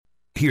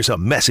here's a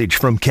message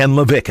from Ken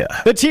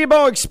LaVicka. The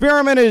Tebow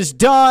experiment is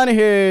done.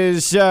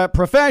 His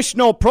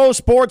professional pro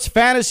sports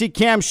fantasy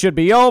camp should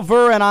be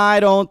over, and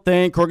I don't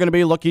think we're going to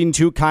be looking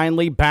too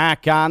kindly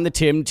back on the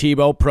Tim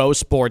Tebow pro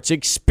sports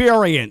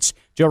experience.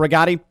 Joe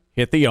Rigotti,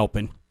 hit the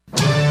open.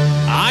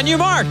 On your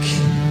mark.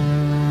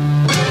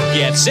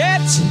 Get set.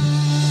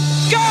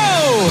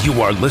 Go!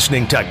 You are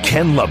listening to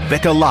Ken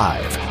LaVicka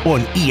Live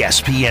on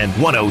ESPN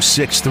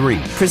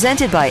 106.3.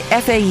 Presented by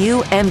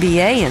FAU MBA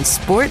and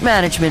Sport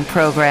Management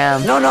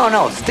Program.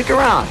 No. Stick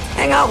around.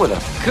 Hang out with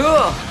us.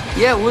 Cool.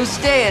 Yeah, we'll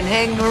stay and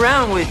hang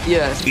around with you.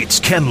 It's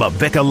Ken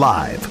LaVicka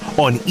Live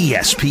on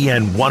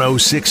ESPN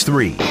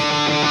 106.3.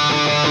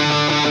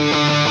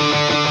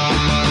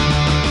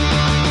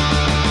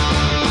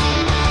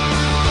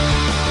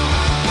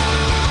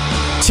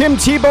 Tim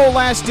Tebow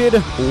lasted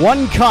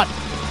one cut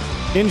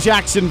in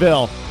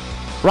Jacksonville.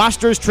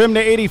 Rosters trimmed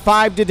to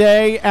 85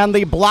 today, and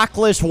the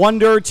blockless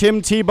wonder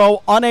Tim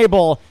Tebow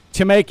unable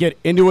to make it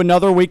into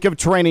another week of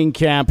training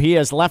camp. He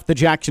has left the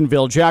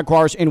Jacksonville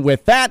Jaguars, and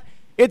with that,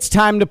 it's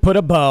time to put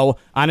a bow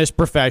on his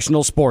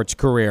professional sports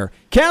career.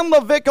 Ken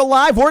LaVicka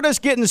Live, we're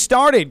just getting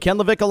started. Ken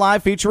LaVicka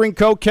Live featuring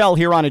Coquel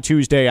here on a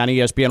Tuesday on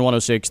ESPN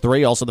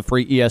 106.3, also the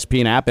free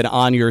ESPN app and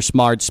on your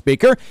smart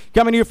speaker.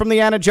 Coming to you from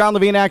the Anna John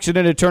Levine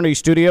Accident Attorney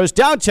Studios,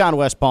 downtown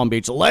West Palm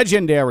Beach,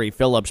 legendary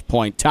Phillips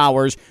Point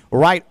Towers,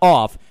 right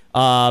off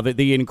of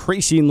the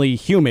increasingly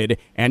humid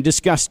and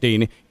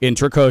disgusting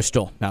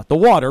Intracoastal. Not the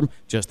water,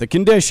 just the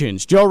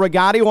conditions. Joe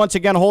Rigotti once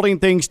again holding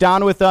things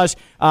down with us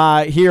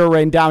here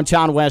in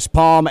downtown West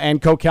Palm,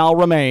 and Coquel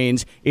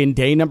remains in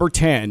day number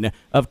 10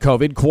 of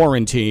COVID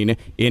quarantine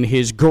in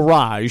his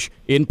garage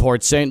in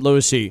Port St.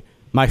 Lucie.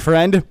 My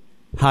friend,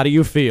 how do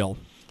you feel?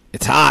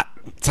 It's hot.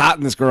 It's hot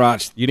in this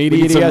garage. You need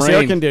EDS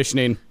air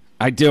conditioning.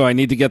 I do. I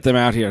need to get them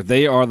out here.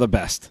 They are the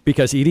best.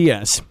 Because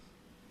EDS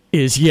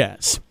is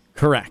yes.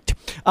 Correct.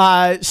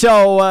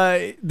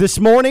 So this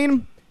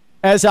morning,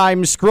 as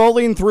I'm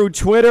scrolling through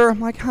Twitter, I'm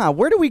like,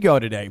 where do we go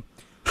today?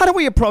 How do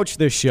we approach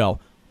this show?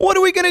 What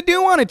are we going to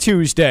do on a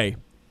Tuesday?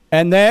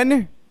 And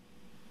then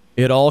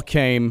it all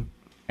came,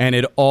 and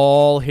it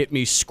all hit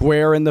me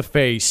square in the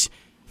face.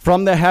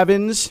 From the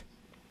heavens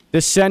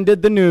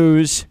descended the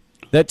news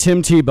that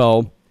Tim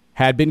Tebow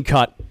had been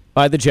cut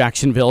by the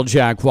Jacksonville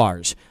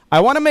Jaguars. I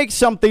want to make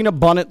something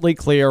abundantly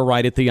clear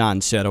right at the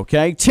onset,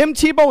 okay? Tim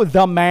Tebow,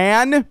 the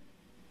man,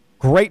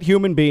 great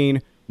human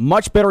being,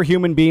 much better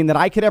human being than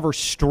I could ever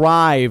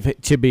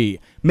strive to be.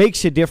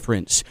 Makes a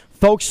difference.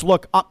 Folks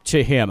look up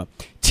to him.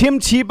 Tim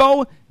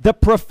Tebow, the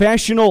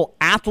professional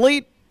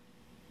athlete,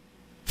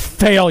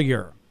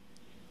 failure.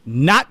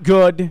 Not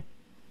good.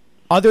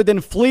 Other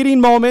than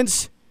fleeting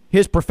moments,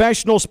 his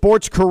professional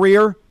sports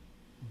career,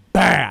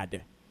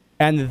 bad.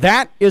 And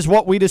that is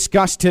what we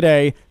discussed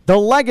today, the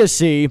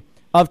legacy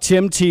of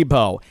Tim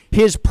Tebow.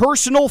 His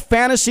personal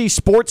fantasy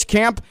sports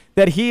camp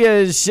that he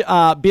has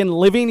been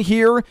living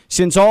here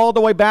since all the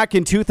way back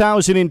in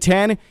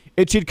 2010,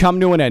 it should come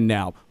to an end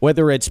now.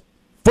 Whether it's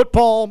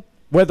football,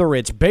 whether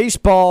it's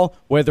baseball,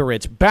 whether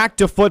it's back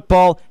to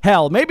football,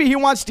 hell, maybe he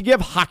wants to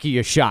give hockey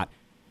a shot.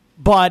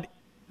 But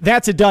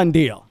that's a done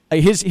deal.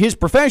 His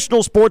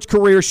professional sports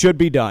career should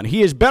be done.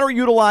 He is better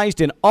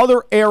utilized in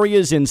other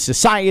areas in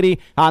society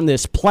on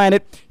this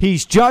planet.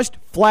 He's just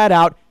flat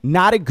out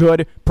not a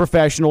good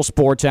professional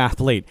sports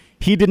athlete.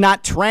 He did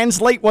not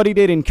translate what he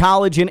did in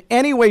college in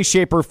any way,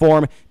 shape, or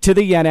form to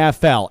the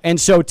NFL. And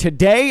so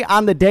today,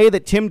 on the day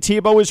that Tim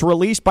Tebow is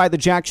released by the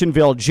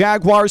Jacksonville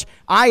Jaguars,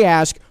 I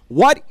ask,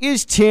 what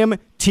is Tim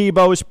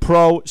Tebow's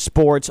pro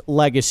sports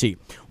legacy?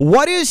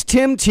 What is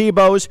Tim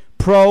Tebow's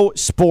pro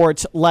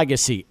sports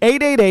legacy?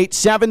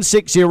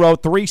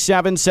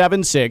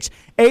 888-760-3776.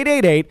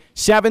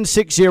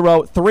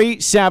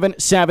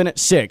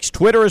 888-760-3776.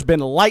 Twitter has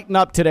been lighting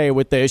up today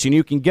with this, and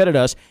you can get at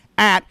us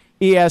at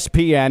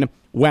ESPN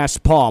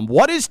West Palm.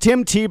 What is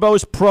Tim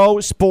Tebow's pro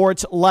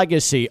sports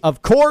legacy?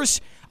 Of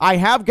course, I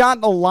have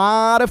gotten a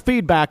lot of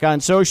feedback on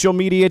social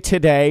media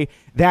today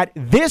that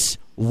this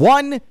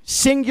one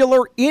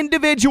singular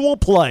individual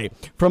play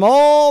from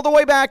all the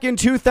way back in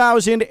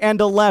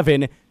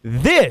 2011,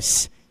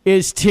 this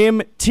is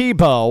Tim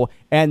Tebow,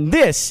 and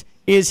this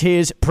is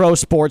his pro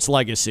sports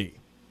legacy.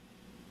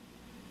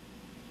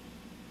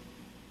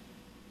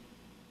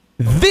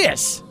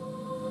 This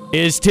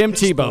is Tim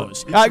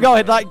Tebow's. Go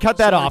ahead, cut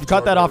that off.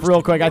 Cut that off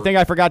real quick. I think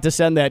I forgot to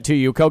send that to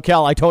you.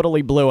 Coquel, I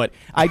totally blew it.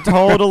 What'd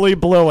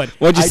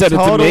you send it to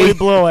me? I totally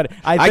blew it.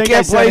 I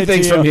can't play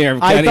things from here,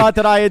 Kenny. I thought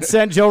that I had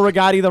sent Joe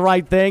Rigotti the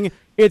right thing.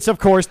 It's, of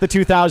course, the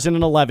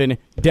 2011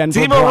 Denver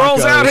Tebow Broncos.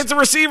 rolls out, hits a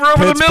receiver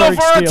over the middle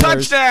for a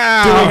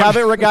touchdown. Do we have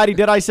it, Rigotti?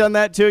 Did I send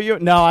that to you?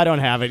 No, I don't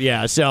have it.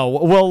 Yeah,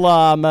 so we'll.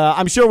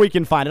 I'm sure we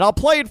can find it. I'll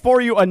play it for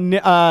you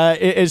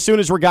as soon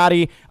as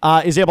Rigotti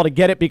is able to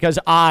get it, because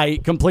I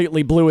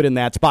completely blew it in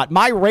that spot.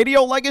 My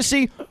radio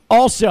legacy,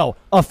 Also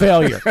a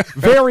failure.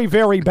 Very,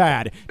 very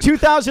bad.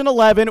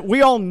 2011,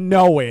 we all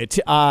know it.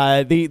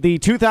 The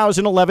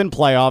 2011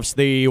 playoffs,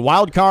 the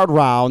wild card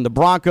round, the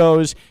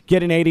Broncos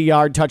get an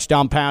 80-yard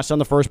touchdown pass on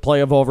the first play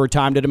of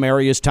overtime to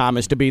Demaryius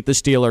Thomas to beat the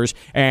Steelers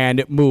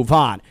and move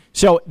on.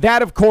 So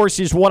that, of course,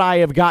 is what I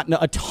have gotten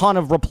a ton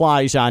of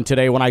replies on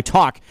today when I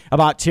talk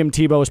about Tim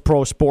Tebow's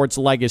pro sports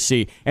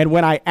legacy and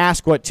when I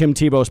ask what Tim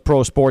Tebow's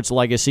pro sports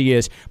legacy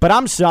is. But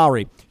I'm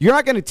sorry, you're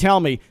not going to tell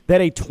me that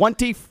a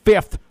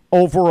 25th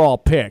overall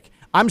pick,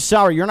 I'm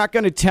sorry, you're not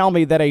going to tell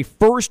me that a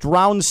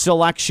first-round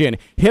selection,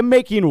 him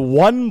making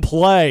one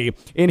play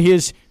in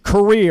his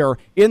career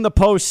in the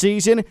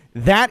postseason,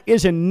 that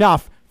is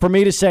enough for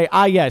me to say,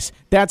 yes,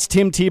 that's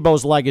Tim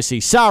Tebow's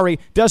legacy. Sorry,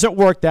 doesn't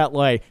work that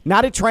way.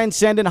 Not a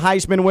transcendent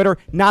Heisman winner,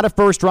 not a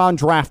first-round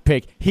draft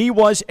pick. He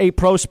was a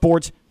pro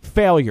sports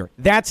failure.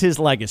 That's his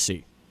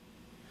legacy.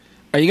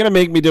 Are you going to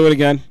make me do it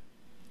again?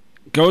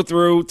 Go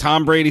through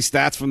Tom Brady's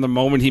stats from the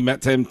moment he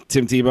met Tim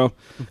Tebow.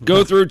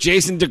 Go through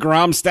Jason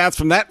DeGrom's stats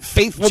from that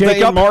faithful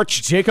day in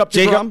March. Jacob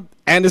DeGrom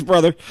and his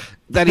brother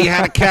that he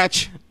had a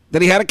catch.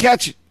 With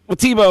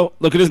Tebow.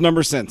 Look at his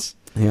numbers since.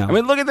 Yeah. I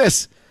mean, look at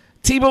this.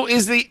 Tebow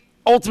is the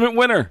ultimate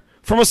winner.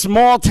 From a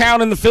small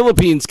town in the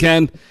Philippines,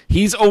 Ken,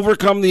 he's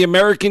overcome the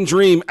American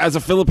dream as a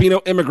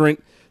Filipino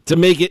immigrant to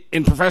make it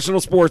in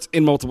professional sports,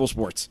 in multiple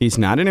sports. He's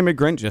not an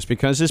immigrant. Just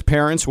because his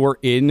parents were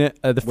in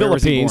the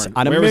Philippines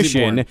on a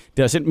mission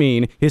doesn't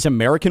mean his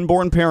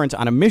American-born parents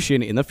on a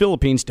mission in the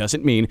Philippines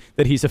doesn't mean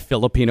that he's a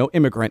Filipino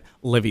immigrant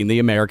living the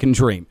American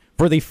dream.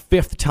 For the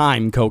 5th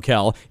time,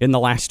 Coquel, in the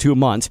last 2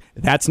 months,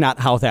 that's not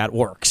how that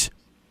works.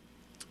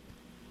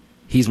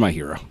 He's my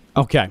hero.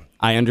 Okay,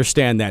 I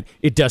understand that.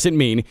 It doesn't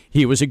mean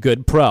he was a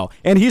good pro.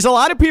 And he's a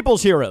lot of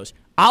people's heroes.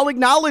 I'll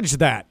acknowledge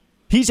that.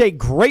 He's a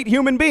great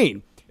human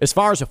being. As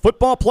far as a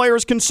football player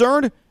is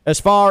concerned, as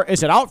far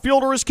as an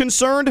outfielder is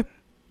concerned,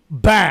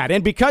 bad.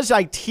 And because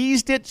I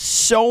teased it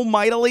so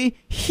mightily,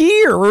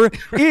 here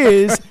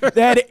is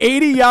that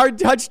 80-yard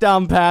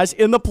touchdown pass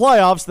in the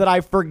playoffs that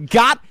I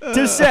forgot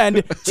to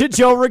send to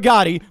Joe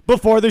Rigotti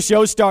before the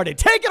show started.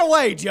 Take it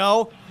away,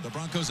 Joe. The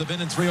Broncos have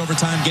been in 3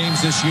 overtime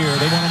games this year.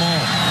 They won them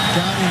all.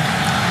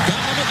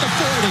 Got him at the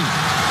 40.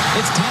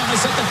 It's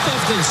Thomas at the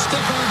 50.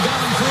 Stiffer got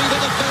him 3 to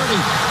the 30,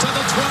 to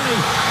the 20.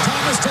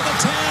 Thomas to the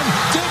 10.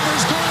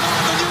 Denver's going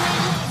on the New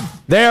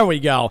England. There we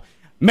go.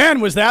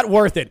 Man, was that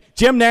worth it.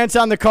 Jim Nantz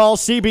on the call,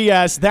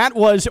 CBS. That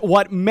was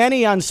what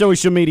many on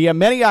social media,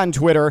 many on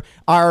Twitter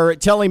are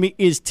telling me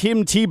is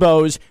Tim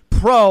Tebow's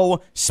pro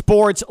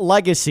sports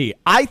legacy.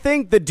 I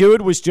think the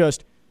dude was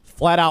just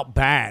flat out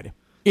bad.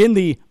 In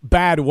the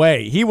bad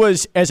way. He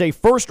was, as a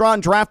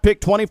first-round draft pick,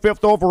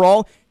 25th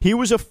overall, he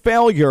was a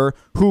failure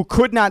who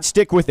could not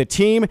stick with a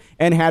team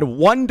and had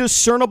one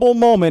discernible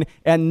moment,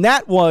 and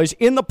that was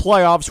in the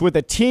playoffs with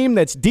a team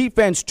that's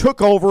defense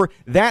took over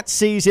that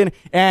season,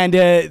 and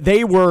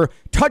they were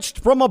touched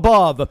from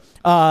above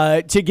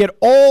to get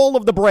all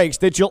of the breaks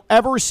that you'll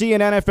ever see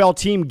an NFL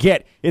team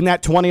get in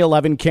that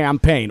 2011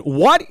 campaign.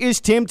 What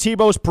is Tim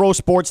Tebow's pro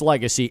sports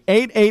legacy?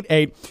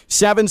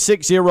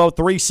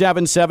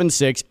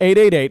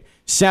 888-760-3776,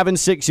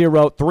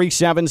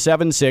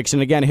 888-760-3776,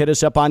 and again, hit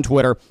us up on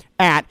Twitter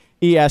at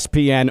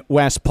ESPN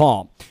West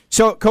Palm.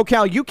 So,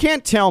 Coquel, you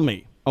can't tell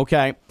me,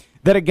 okay,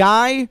 that a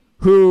guy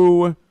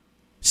who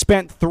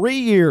spent 3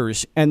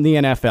 years in the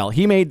NFL,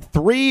 he made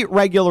 3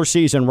 regular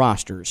season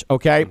rosters,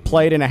 okay,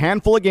 played in a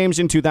handful of games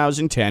in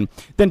 2010,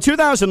 then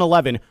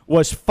 2011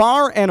 was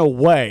far and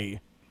away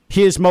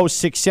his most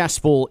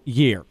successful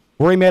year,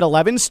 where he made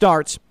 11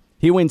 starts.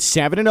 He went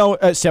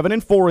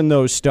 7-4 in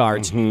those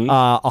starts,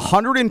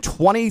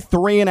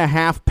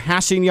 123.5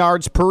 passing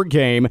yards per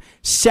game,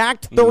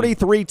 sacked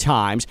 33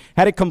 times,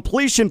 had a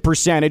completion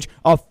percentage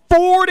of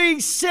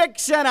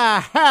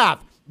 46.5.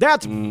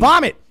 That's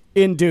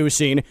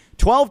vomit-inducing.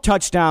 12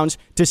 touchdowns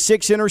to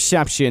 6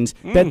 interceptions.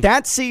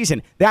 That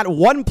season, that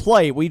one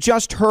play we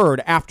just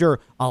heard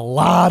after a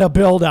lot of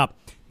buildup,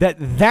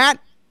 that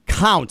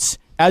counts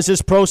as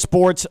his pro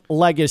sports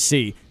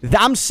legacy.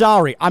 I'm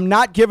sorry, I'm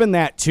not giving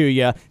that to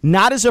you.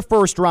 Not as a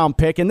first-round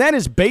pick. And then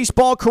his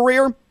baseball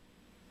career,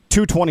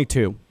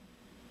 222.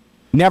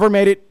 Never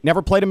made it,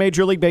 never played a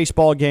Major League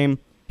Baseball game,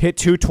 hit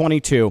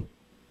 222.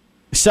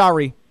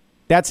 Sorry,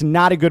 that's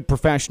not a good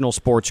professional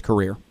sports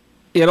career.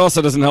 It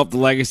also doesn't help the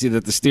legacy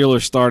that the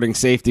Steelers starting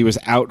safety was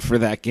out for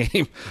that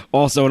game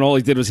also, and all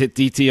he did was hit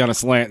DT on a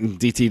slant, and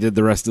DT did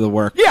the rest of the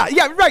work. Yeah,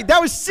 right.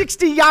 That was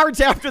 60 yards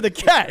after the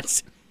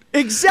catch.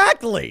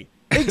 Exactly.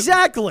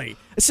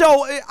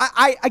 So,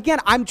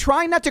 I'm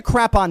trying not to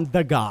crap on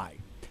the guy.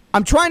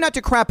 I'm trying not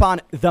to crap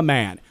on the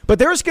man. But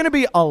there's going to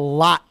be a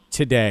lot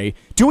today.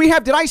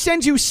 Did I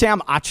send you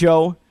Sam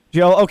Acho,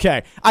 Joe?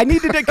 Okay. I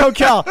need to get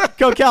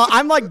Coquel,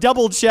 I'm like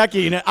double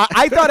checking.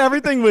 I thought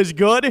everything was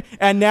good,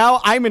 and now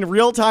I'm in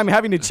real time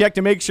having to check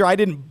to make sure I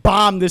didn't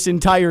bomb this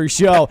entire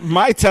show.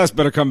 My test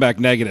better come back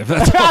negative.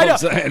 That's all I'm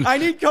saying. I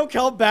need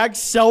Coquel back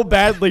so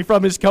badly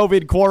from his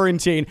COVID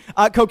quarantine.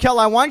 Coquel,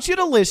 I want you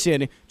to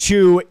listen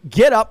to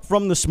Get Up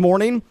from this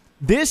morning.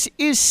 This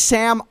is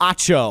Sam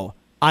Acho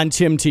on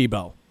Tim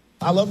Tebow.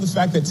 I love the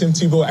fact that Tim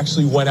Tebow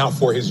actually went out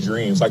for his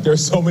dreams. Like,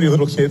 there's so many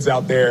little kids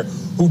out there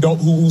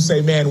who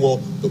say, man, well,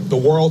 the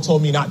world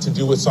told me not to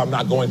do it, so I'm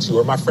not going to,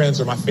 or my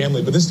friends or my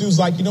family. But this dude's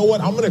like, you know what?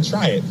 I'm going to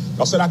try it.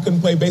 I said I couldn't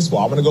play baseball.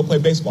 I'm going to go play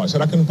baseball. I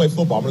said I couldn't play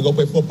football. I'm going to go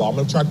play football. I'm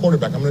going to try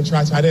quarterback. I'm going to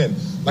try tight end.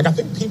 Like, I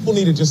think people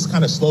need to just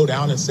kind of slow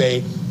down and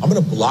say, I'm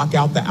going to block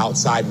out the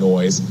outside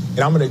noise, and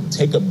I'm going to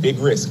take a big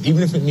risk,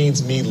 even if it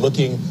means me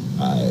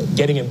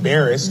getting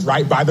embarrassed,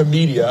 right, by the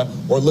media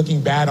or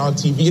looking bad on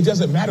TV. It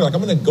doesn't matter. Like,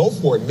 I'm going to go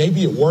for it.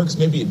 Maybe it works,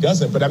 maybe it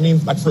doesn't. But I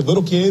mean, like, for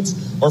little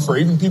kids or for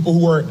even people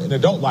who are in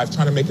adult life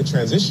trying to make a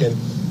transition,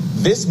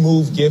 this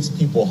move gives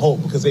people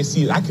hope because they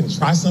see that I can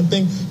try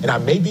something and I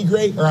may be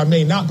great or I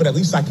may not, but at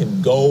least I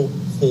can go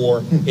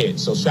for it.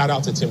 So shout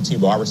out to Tim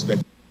Tebow. I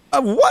respect.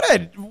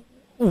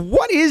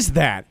 What is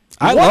that?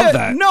 I love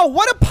that. No,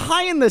 what a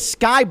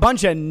pie-in-the-sky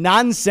bunch of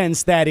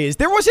nonsense that is.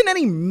 There wasn't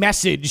any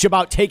message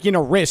about taking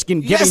a risk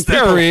and giving people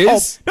there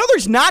is. hope. No,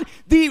 there's not.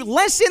 The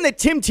lesson that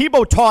Tim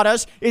Tebow taught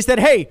us is that,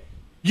 hey,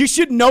 you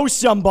should know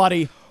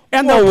somebody,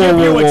 and they'll give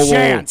you a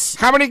chance.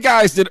 How many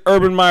guys did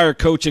Urban Meyer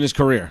coach in his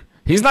career?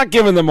 He's not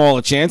giving them all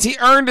a chance. He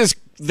earned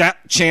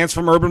that chance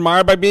from Urban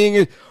Meyer by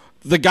being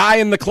the guy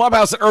in the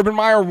clubhouse that Urban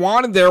Meyer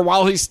wanted there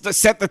while he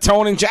set the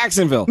tone in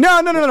Jacksonville.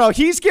 No.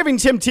 He's giving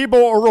Tim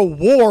Tebow a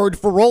reward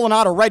for rolling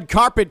out a red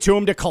carpet to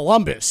him to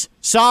Columbus.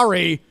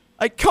 Sorry.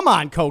 Like, come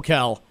on,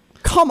 Coquel.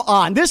 Come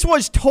on. This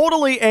was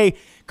totally a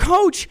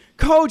Coach,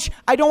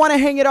 I don't want to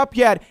hang it up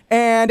yet,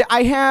 and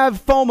I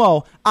have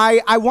FOMO.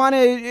 I want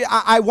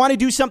to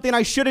do something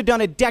I should have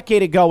done a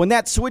decade ago, and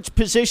that's switch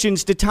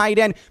positions to tight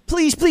end.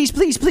 Please, let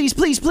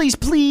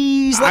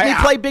me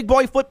play big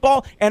boy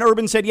football. And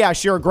Urban said, yeah,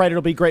 sure, great.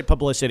 It'll be great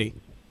publicity.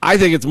 I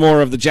think it's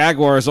more of the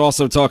Jaguars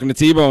also talking to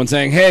Tebow and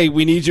saying, hey,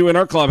 we need you in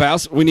our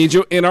clubhouse. We need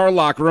you in our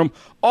locker room.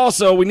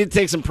 Also, we need to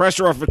take some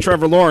pressure off of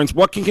Trevor Lawrence.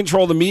 What can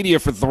control the media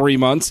for 3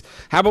 months?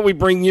 How about we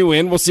bring you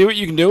in? We'll see what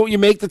you can do. You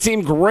make the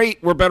team,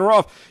 great. We're better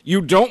off.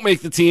 You don't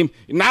make the team.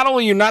 Not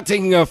only are you not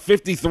taking a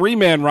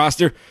 53-man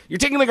roster, you're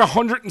taking like a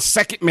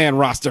 102nd-man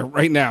roster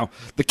right now.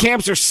 The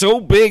camps are so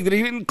big that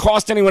he didn't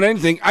cost anyone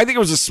anything. I think it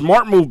was a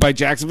smart move by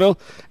Jacksonville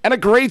and a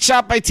great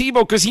shot by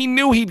Tebow because he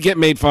knew he'd get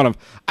made fun of.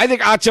 I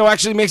think Acho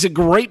actually makes a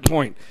great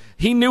point.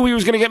 He knew he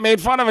was going to get made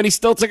fun of, and he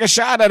still took a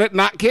shot at it,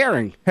 not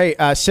caring. Hey,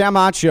 Sam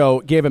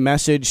Acho gave a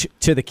message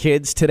to the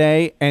kids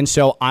today, and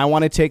so I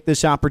want to take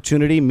this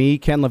opportunity, me,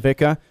 Ken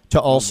LaVicka,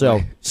 to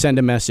also send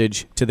a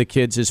message to the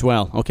kids as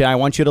well. Okay, I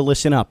want you to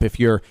listen up. If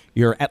you're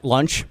at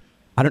lunch,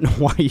 I don't know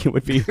why you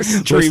would be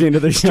listening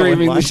to the show at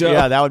lunch. The show.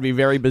 Yeah, that would be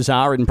very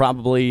bizarre, and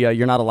probably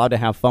you're not allowed to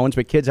have phones.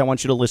 But kids, I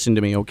want you to listen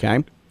to me,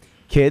 okay?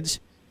 Kids,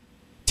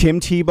 Tim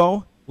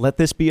Tebow, let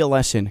this be a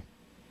lesson.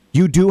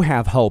 You do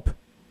have hope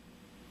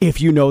if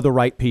you know the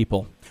right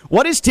people.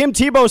 What is Tim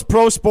Tebow's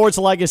pro sports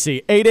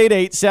legacy?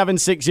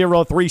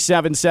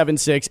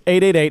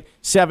 888-760-3776.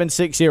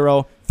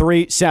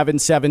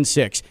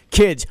 888-760-3776.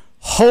 Kids,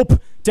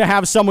 hope to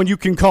have someone you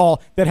can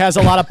call that has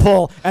a lot of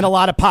pull and a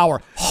lot of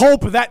power.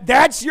 Hope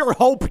that's your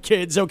hope,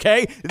 kids,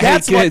 okay?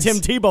 That's what Tim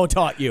Tebow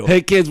taught you.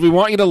 Hey, kids, we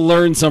want you to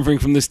learn something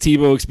from this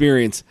Tebow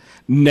experience.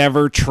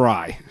 Never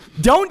try.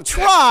 Don't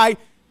try.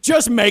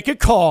 Just make a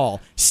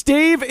call.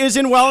 Steve is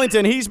in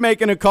Wellington. He's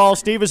making a call.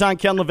 Steve is on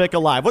Ken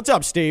LaVicka Live. What's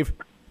up, Steve?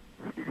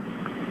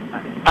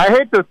 I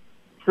hate to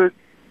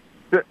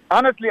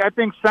honestly, I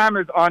think Sam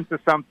is onto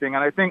something.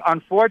 And I think,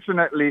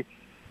 unfortunately,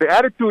 the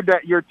attitude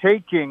that you're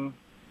taking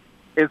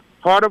is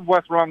part of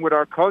what's wrong with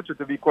our culture,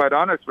 to be quite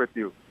honest with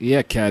you.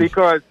 Yeah, Ken.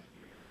 Because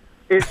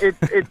it's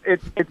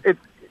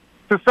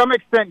to some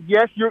extent,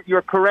 yes,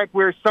 you're correct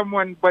where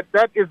someone, but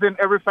that is in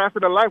every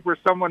facet of life where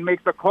someone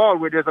makes a call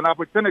where there's an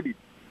opportunity.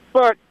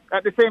 But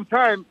at the same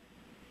time,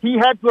 he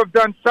had to have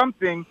done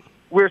something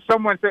where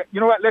someone said, you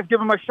know what, let's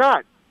give him a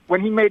shot when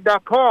he made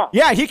that call.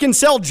 Yeah, he can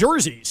sell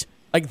jerseys.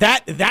 Like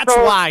that's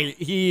why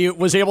he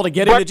was able to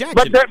get into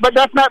Jacksonville. But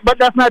that's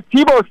not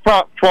Tebow's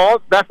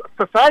fault. That's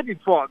society's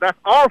fault. That's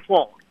our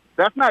fault.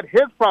 That's not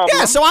his problem.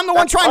 Yeah, so I'm the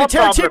one trying to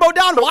tear Tebow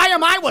down. Why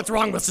am I what's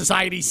wrong with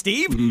society,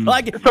 Steve?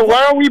 So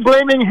why are we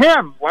blaming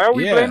him? Why are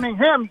we blaming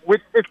him?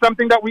 Which is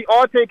something that we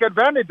all take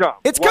advantage of.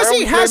 It's because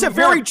he has a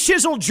very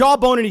chiseled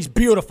jawbone and he's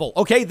beautiful.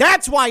 Okay,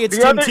 that's why it's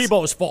Tim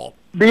Tebow's fault.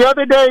 The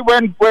other day,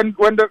 when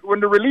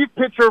the relief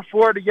pitcher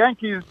for the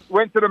Yankees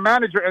went to the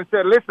manager and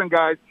said, "Listen,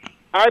 guys,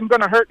 I'm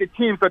going to hurt the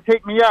team, so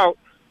take me out."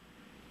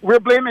 We're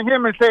blaming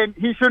him and saying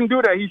he shouldn't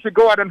do that. He should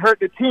go out and hurt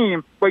the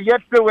team. But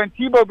yet still, when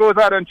Tebow goes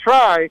out and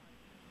try,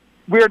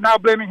 we're now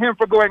blaming him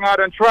for going out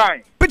and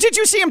trying. But did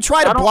you see him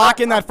try to block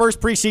in that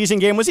first preseason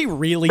game? Was he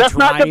really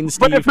trying, Steve?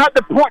 But it's not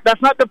the point.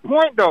 That's not the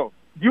point, though.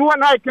 You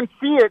and I can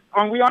see it,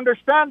 and we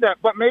understand that.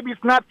 But maybe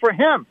it's not for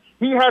him.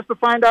 He has to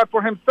find out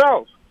for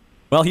himself.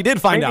 Well, he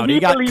did find out. He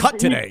got cut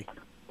today.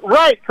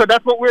 Right. So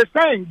that's what we're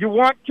saying. You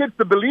want kids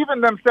to believe in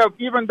themselves,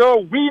 even though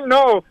we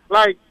know,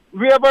 like,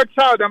 we have our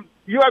child, and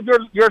you have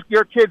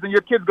your kids, and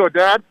your kids go,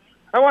 "Dad,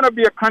 I want to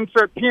be a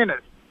concert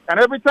pianist." And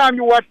every time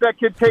you watch that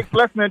kid take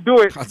lessons and do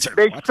it,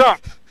 they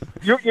suck.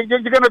 You're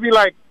gonna be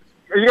like,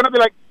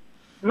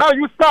 no,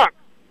 you suck.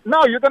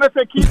 No, you're going to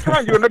say keep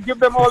trying. You're going to give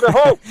them all the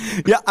hope.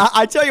 Yeah,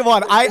 I tell you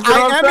what, I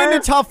am saying?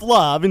 into tough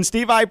love, and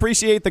Steve, I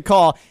appreciate the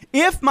call.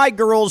 If my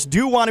girls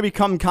do want to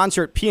become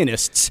concert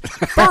pianists,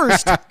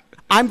 first,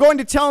 I'm going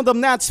to tell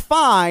them that's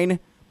fine,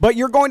 but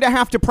you're going to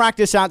have to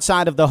practice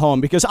outside of the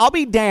home, because I'll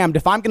be damned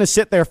if I'm going to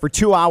sit there for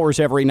 2 hours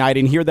every night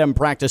and hear them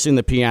practicing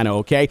the piano,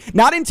 okay?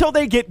 Not until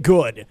they get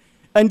good.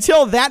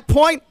 Until that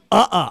point,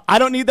 I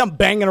don't need them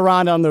banging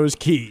around on those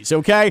keys,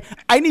 okay?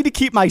 I need to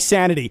keep my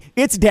sanity.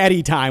 It's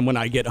daddy time when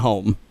I get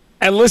home.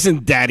 And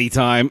listen, daddy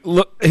time.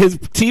 Look,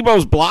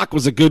 Tebow's block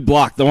was a good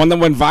block. The one that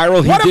went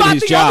viral, he did his job. What about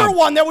the other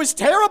one that was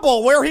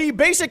terrible, where he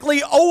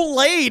basically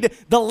Olayed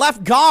the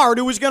left guard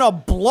who was going to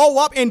blow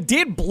up and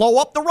did blow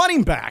up the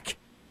running back?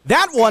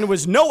 That one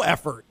was no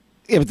effort.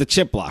 Yeah, but the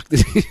chip block.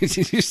 Did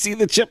you see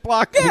the chip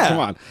block? Yeah. Come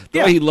on.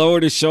 The way he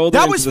lowered his shoulder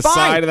That into was the fine.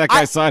 side of that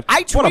guy's side.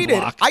 I What a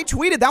block.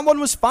 tweeted that one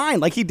was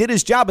fine. Like, he did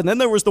his job. And then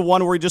there was the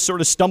one where he just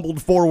sort of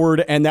stumbled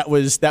forward, and that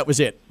was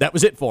it. That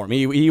was it for him.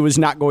 He was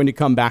not going to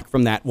come back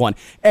from that one.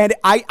 And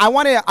I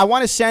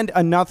want to send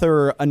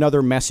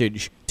another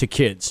message to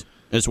kids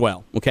as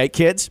well. Okay,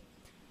 kids,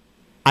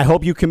 I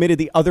hope you committed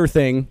the other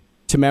thing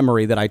to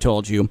memory that I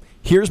told you.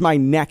 Here's my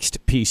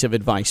next piece of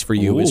advice for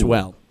you as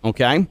well.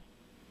 Okay?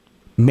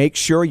 Make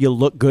sure you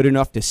look good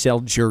enough to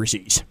sell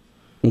jerseys,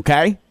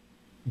 okay?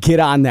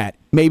 Get on that.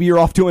 Maybe you're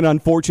off to an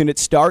unfortunate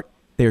start.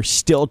 There's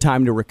still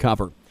time to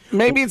recover.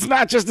 Maybe it's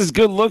not just his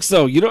good looks,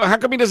 though. How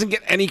come he doesn't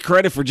get any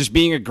credit for just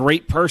being a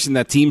great person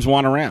that teams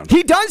want around?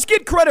 He does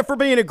get credit for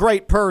being a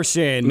great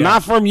person.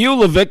 Not from you,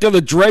 Levitka,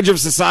 the dredge of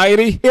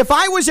society. If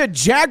I was a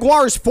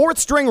Jaguars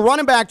fourth-string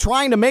running back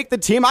trying to make the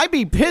team, I'd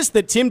be pissed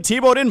that Tim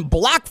Tebow didn't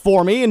block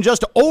for me and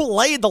just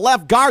Olayed the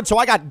left guard, so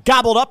I got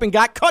gobbled up and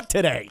got cut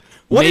today.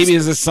 Maybe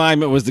his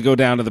assignment was to go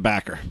down to the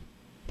backer.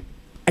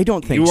 I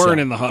don't think so. You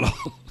weren't in the huddle.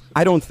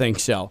 I don't think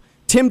so.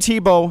 Tim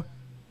Tebow,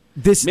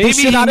 this maybe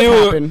should not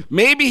have happened.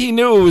 Maybe he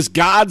knew it was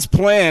God's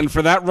plan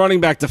for that running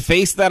back to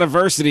face that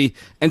adversity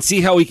and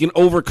see how he can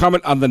overcome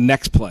it on the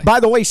next play. By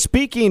the way,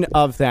 speaking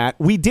of that,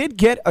 we did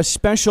get a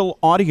special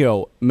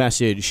audio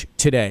message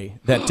today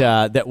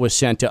that was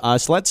sent to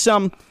us. Let's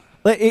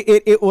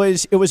It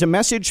was a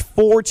message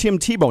for Tim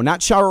Tebow.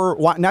 Not sure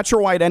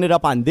why it ended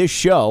up on this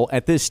show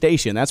at this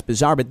station. That's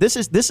bizarre. But this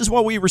is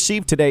what we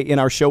received today in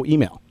our show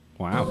email.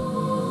 Wow.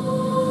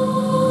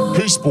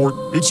 Hey,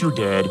 Sport, it's your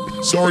dad.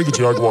 Sorry the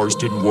Jaguars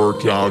didn't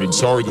work out, and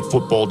sorry the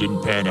football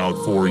didn't pan out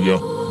for you.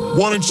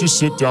 Why don't you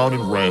sit down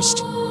and rest?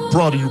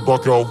 Proud of you,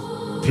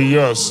 bucko.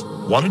 P.S.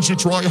 Why don't you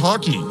try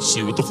hockey?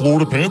 See what the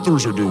Florida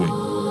Panthers are doing.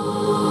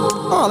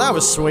 Oh, that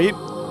was sweet.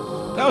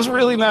 That was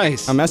really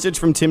nice. A message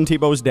from Tim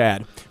Tebow's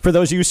dad. For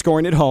those of you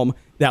scoring at home,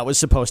 that was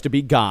supposed to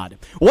be God.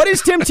 What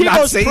is Tim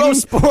Tebow's pro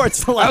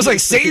sports legacy? I was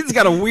like, Satan's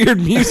got a weird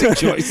music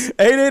choice.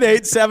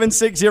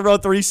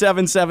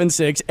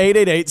 888-760-3776.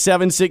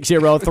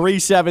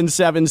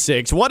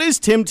 888-760-3776. What is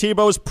Tim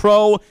Tebow's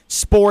pro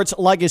sports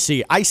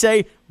legacy? I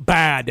say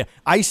bad.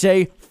 I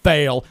say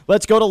fail.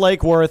 Let's go to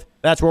Lake Worth.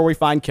 That's where we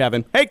find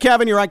Kevin. Hey,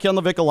 Kevin, you're on Ken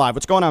LaVicka Live.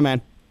 What's going on,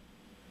 man?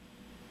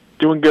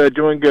 Doing good.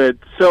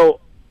 So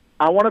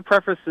I want to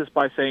preface this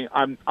by saying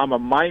I'm a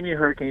Miami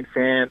Hurricane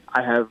fan.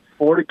 I have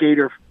Florida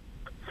Gator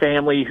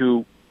family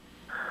who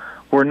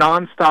were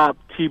nonstop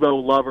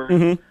Tebow lovers.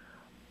 Mm-hmm.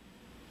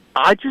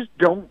 I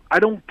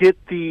don't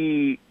get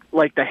the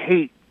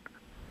hate.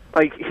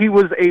 Like, he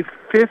was a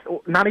sixth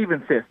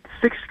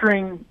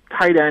string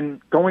tight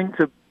end going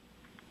to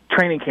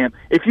training camp.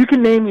 If you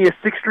can name me a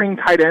sixth string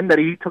tight end that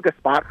he took a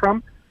spot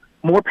from,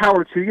 more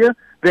power to you.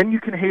 Then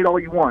you can hate all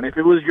you want. If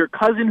it was your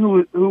cousin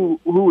who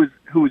was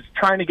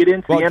trying to get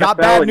into the NFL, got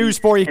bad news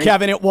for you,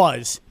 Kevin. It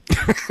was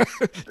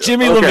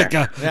Jimmy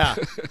LaVicka. Yeah,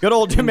 good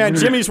old man.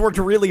 Jimmy's worked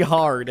really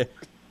hard.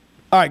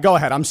 All right, go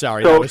ahead. I'm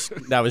sorry.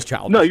 That was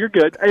childish. No, you're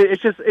good.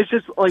 It's just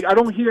like I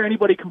don't hear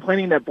anybody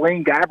complaining that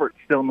Blaine Gabbert's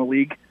still in the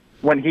league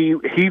when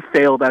he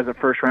failed as a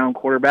first round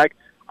quarterback.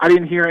 I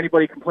didn't hear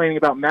anybody complaining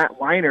about Matt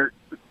Leinart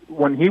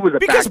when he was a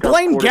because backup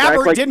Blaine quarterback.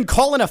 Gabbert didn't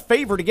call in a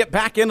favor to get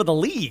back into the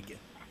league.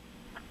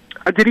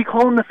 Did he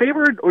call in the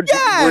favor? Or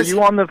yes. Were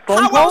you on the phone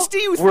call? How else do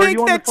you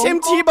think that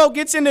Tim Tebow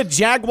gets into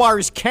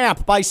Jaguars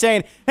camp by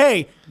saying,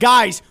 hey,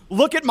 guys,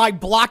 look at my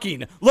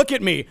blocking. Look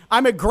at me.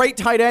 I'm a great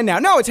tight end now.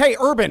 No, it's, hey,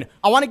 Urban,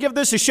 I want to give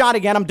this a shot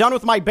again. I'm done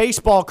with my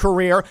baseball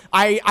career.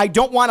 I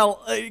don't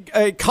want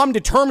to come to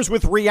terms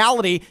with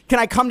reality. Can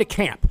I come to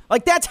camp?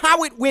 Like, that's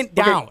how it went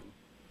down. Okay.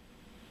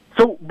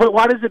 So, but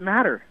why does it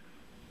matter?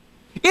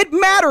 It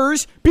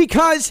matters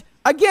because,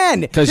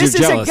 again, this is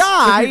a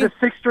guy. He's a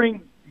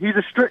six-string. He's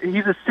a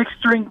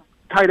six-string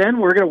tight end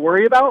we're going to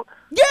worry about?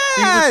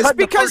 Yes,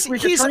 because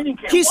he's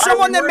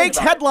someone that makes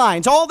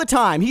headlines all the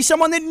time. He's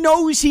someone that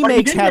knows he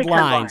makes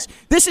headlines.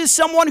 This is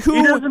someone who...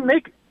 He doesn't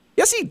make...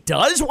 Yes, he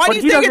does. Why But do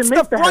you he think doesn't it's the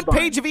make the front headline.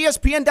 page of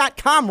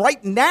ESPN.com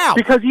right now?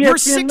 Because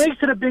ESPN makes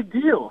it a big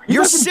deal. He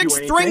Your doesn't do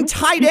sixth-string anything.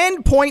 tight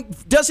end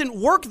point doesn't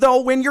work, though,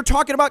 when you're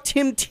talking about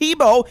Tim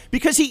Tebow,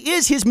 because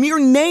his mere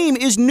name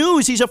is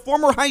news. He's a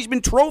former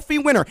Heisman Trophy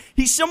winner.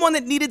 He's someone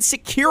that needed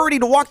security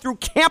to walk through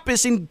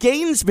campus in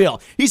Gainesville.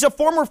 He's a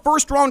former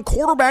first-round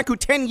quarterback who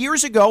 10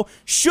 years ago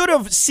should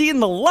have seen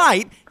the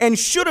light and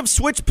should have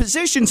switched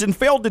positions and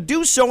failed to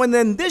do so. And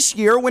then this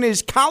year, when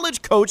his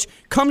college coach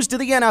comes to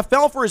the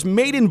NFL for his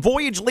maiden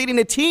voyage leading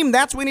a team,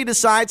 that's when he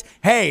decides,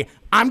 hey,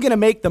 I'm going to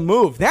make the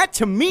move. That,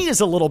 to me, is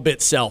a little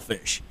bit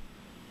selfish.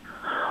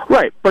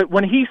 Right, but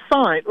when he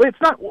signed, it's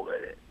not.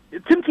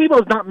 Tim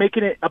Tebow's not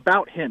making it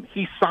about him.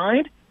 He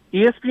signed.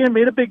 ESPN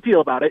made a big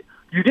deal about it.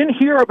 You didn't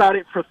hear about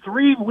it for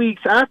 3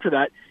 weeks after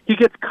that. He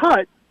gets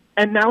cut,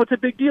 and now it's a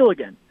big deal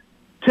again.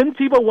 Tim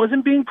Tebow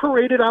wasn't being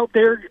paraded out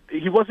there.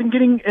 He wasn't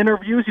getting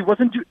interviews. He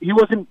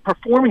wasn't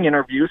performing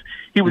interviews.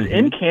 He was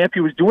in camp. He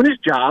was doing his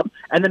job,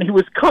 and then he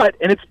was cut,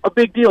 and it's a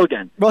big deal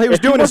again. Well, he was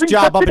doing his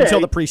job up until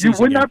the preseason.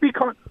 You would not be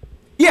caught.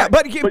 Yeah,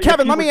 but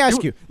Kevin, let me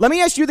ask you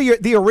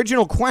the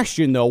original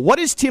question though. What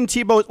is Tim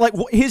Tebow like?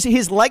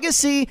 His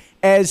legacy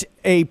as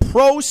a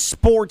pro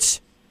sports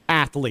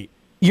athlete?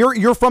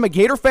 You're from a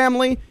Gator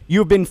family.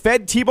 You've been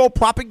fed Tebow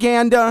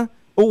propaganda.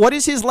 What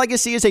is his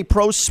legacy as a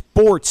pro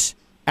sports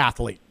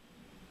athlete?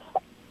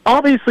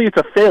 Obviously, it's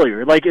a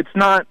failure. Like it's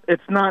not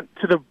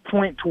to the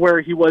point to where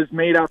he was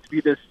made out to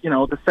be this,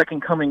 the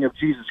second coming of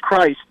Jesus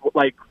Christ,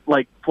 like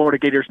Florida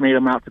Gators made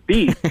him out to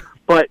be.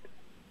 But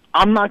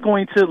I'm not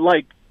going to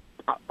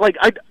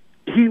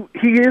he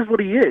is what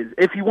he is.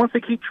 If he wants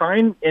to keep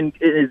trying and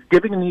is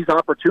giving him these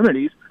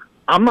opportunities,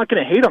 I'm not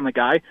going to hate on the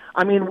guy.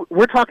 I mean,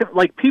 we're talking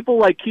like people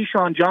like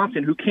Keyshawn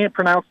Johnson who can't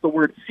pronounce the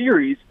word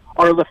series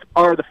are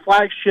the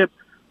flagship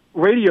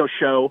radio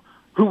show.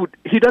 Who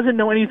he doesn't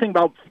know anything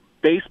about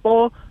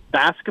baseball,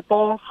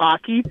 basketball,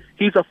 hockey.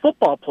 He's a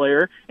football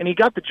player, and he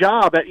got the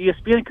job at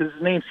ESPN because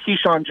his name's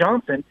Keyshawn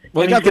Johnson.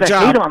 Well, and he's going to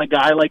hate on a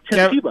guy like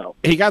Tim Tebow.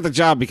 He got the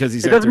job because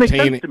he's It doesn't make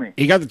entertaining. sense to me.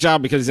 He got the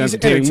job because he's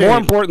entertaining. entertaining. More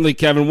importantly,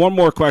 Kevin, one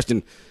more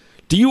question.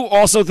 Do you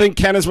also think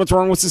Ken is what's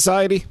wrong with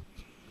society?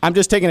 I'm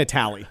just taking a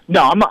tally.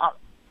 No,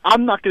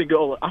 I'm not going to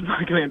go. I'm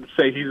not going to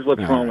say he's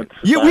what's wrong with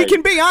society. We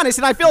can be honest,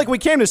 and I feel like we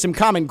came to some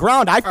common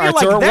ground. I feel right,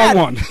 like so we're that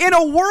 1-1. in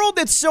a world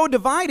that's so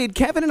divided,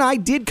 Kevin and I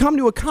did come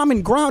to a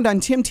common ground on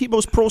Tim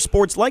Tebow's pro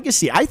sports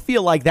legacy. I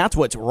feel like that's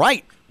what's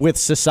right with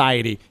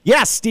society.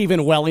 Yes,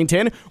 Stephen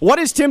Wellington. What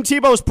is Tim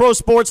Tebow's pro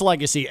sports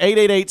legacy?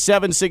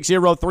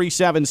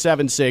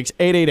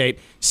 888-760-3776.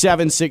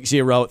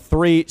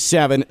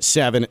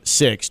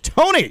 888-760-3776.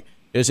 Tony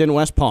is in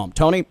West Palm.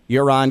 Tony,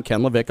 you're on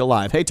Ken LaVicka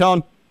Live. Hey,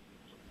 Tone.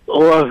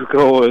 What's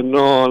going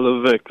on,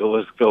 LaVicka?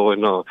 What's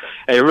going on?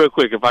 Hey, real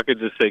quick, if I could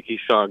just say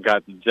Keyshawn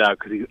got the job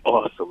because he's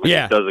awesome.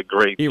 Yeah. He does a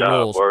great He job.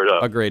 rules. Word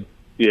up. Agreed.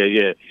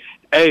 Yeah.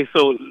 Hey,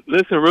 so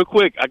listen real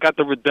quick. I got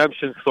the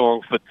redemption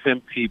song for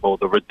Tim Tebow.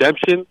 The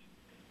redemption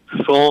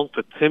song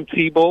for Tim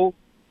Tebow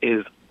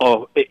is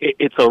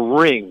it's a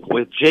ring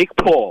with Jake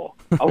Paul.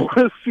 I want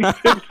to see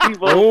Tim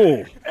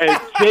Tebow and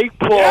Jake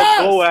Paul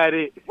go at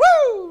it.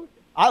 Woo!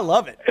 I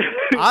love it.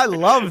 I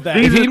love that.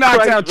 He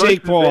knocked out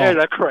Jake Paul.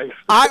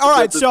 All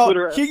right, so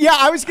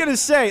I was gonna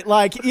say,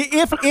 like,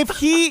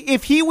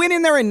 if he went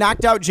in there and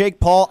knocked out Jake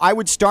Paul, I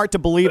would start to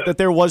believe that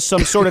there was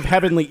some sort of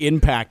heavenly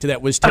impact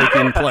that was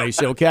taking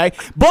place. Okay,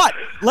 but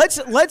let's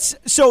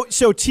so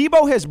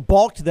Tebow has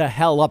bulked the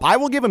hell up. I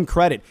will give him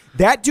credit.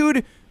 That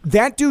dude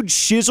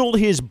chiseled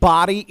his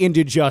body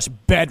into just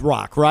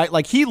bedrock, right?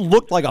 Like he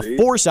looked like a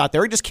force out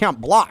there. He just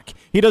can't block.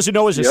 He doesn't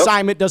know his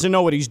assignment, doesn't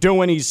know what he's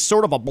doing. He's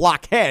sort of a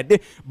blockhead.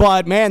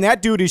 But, man,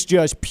 that dude is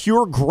just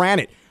pure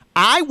granite.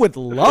 I would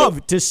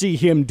love to see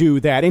him do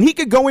that. And he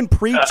could go and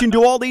preach and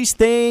do all these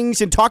things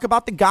and talk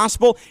about the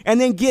gospel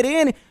and then get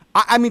in.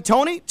 I mean,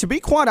 Tony, to be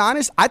quite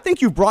honest, I think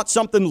you've brought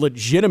something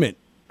legitimate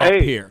up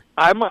here.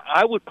 I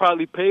would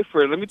probably pay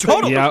for it. Let me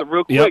tell you something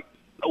real quick. Yep.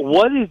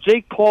 What is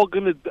Jake Paul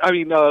going to – I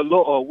mean,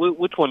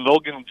 which one,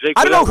 Logan and Jake?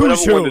 I don't know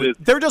who's who. who.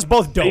 They're just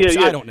both dopes.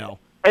 Yeah. I don't know.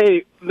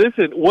 Hey,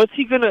 listen, what's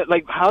he going to –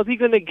 like, how's he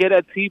going to get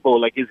at Tebow?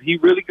 Like, is he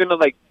really going to,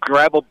 like,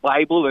 grab a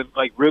Bible and,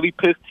 like, really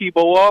piss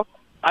Tebow off?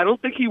 I don't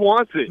think he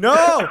wants it. No,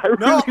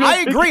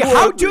 I agree.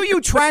 How do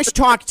you trash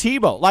talk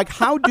Tebow? Like,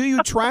 how do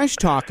you trash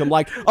talk him?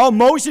 Like, oh,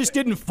 Moses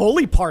didn't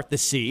fully part the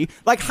sea.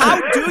 Like,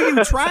 how do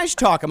you trash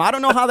talk him? I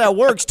don't know how that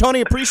works. Tony,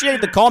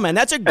 appreciate the call, man.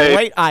 That's a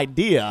great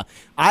idea.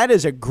 That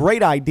is a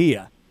great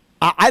idea.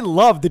 I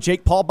love the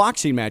Jake Paul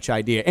boxing match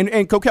idea.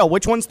 And Coquel,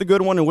 which one's the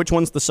good one and which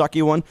one's the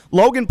sucky one?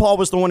 Logan Paul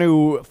was the one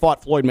who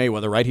fought Floyd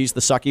Mayweather, right? He's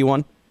the sucky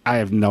one. I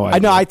have no idea. I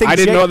know. I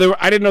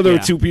didn't know there were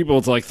two people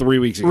until like 3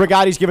 weeks ago.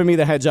 Rigotti's giving me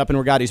the heads up, and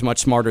Rigotti's much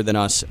smarter than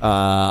us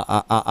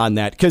on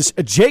that. Because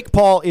Jake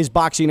Paul is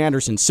boxing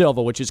Anderson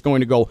Silva, which is going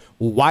to go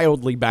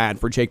wildly bad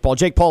for Jake Paul.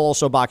 Jake Paul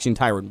also boxing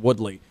Tyron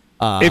Woodley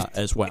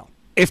as well.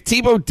 if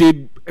Tebow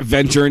did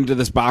venture into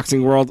this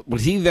boxing world,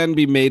 would he then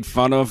be made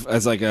fun of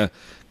as like a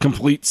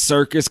complete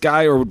circus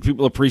guy, or would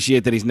people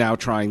appreciate that he's now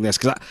trying this?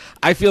 Because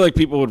I feel like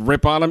people would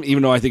rip on him,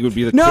 even though I think it would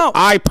be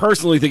I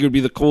personally think it would be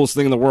the coolest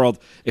thing in the world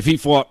if he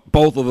fought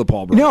both of the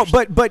Paul brothers.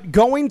 No, but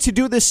going to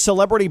do this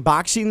celebrity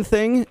boxing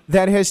thing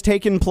that has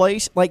taken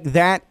place, like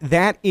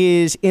that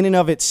is in and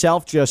of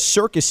itself just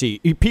circusy.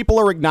 People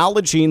are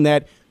acknowledging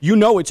that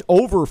it's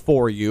over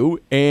for you,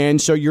 and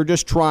so you're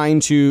just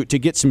trying to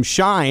get some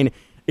shine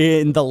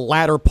in the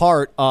latter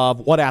part of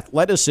what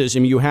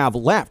athleticism you have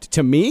left.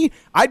 To me,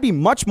 I'd be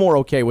much more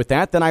okay with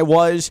that than I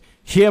was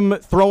him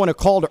throwing a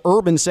call to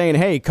Urban saying,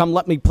 hey, come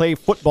let me play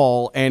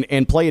football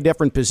and play a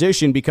different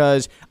position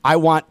because I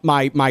want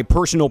my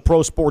personal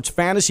pro sports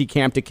fantasy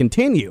camp to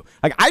continue.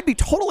 Like, I'd be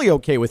totally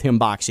okay with him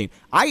boxing.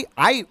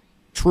 I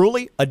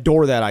truly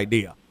adore that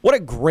idea. What a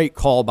great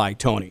call by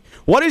Tony.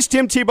 What is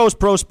Tim Tebow's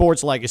pro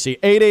sports legacy?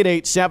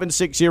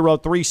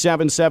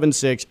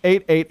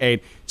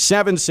 888-760-3776,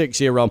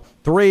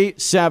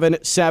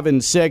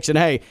 888-760-3776. And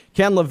hey,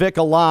 Ken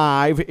LaVicka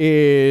Live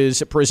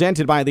is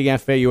presented by the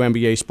FAU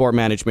MBA Sport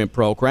Management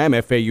Program,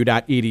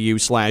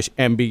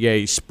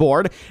 fau.edu/MBA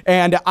Sport.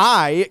 And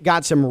I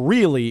got some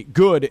really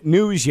good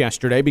news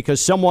yesterday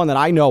because someone that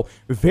I know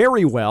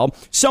very well,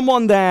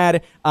 someone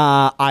that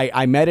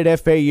I met at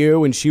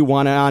FAU, and she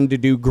went on to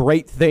do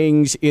great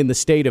things in the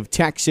state of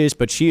Texas,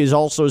 but she is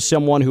also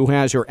someone who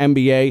has her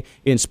MBA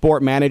in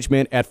sport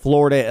management at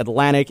Florida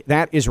Atlantic.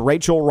 That is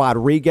Rachel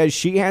Rodriguez.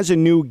 She has a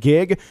new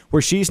gig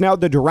where she's now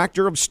the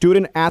Director of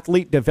Student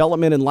Athlete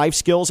Development and Life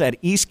Skills at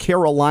East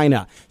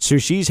Carolina. So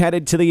she's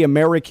headed to the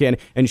American,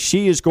 and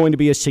she is going to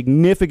be a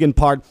significant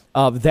part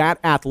of that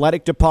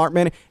athletic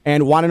department.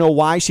 And want to know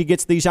why she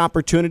gets these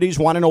opportunities?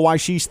 Want to know why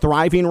she's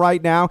thriving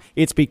right now?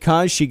 It's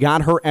because she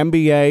got her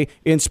MBA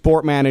in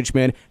sport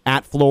management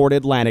at Florida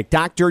Atlantic.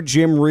 Dr.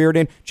 Jim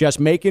Reardon just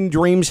making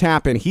dreams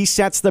happen. He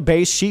sets the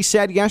base. She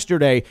said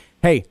yesterday,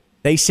 hey,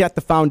 they set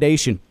the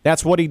foundation.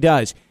 That's what he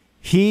does.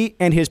 He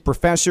and his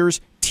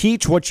professors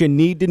teach what you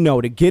need to know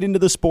to get into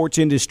the sports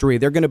industry.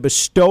 They're going to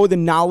bestow the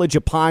knowledge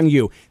upon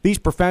you. These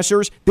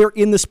professors, they're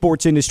in the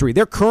sports industry.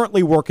 They're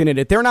currently working in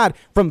it. They're not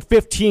from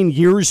 15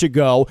 years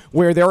ago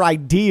where their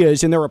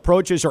ideas and their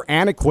approaches are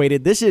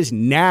antiquated. This is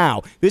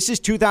now. This is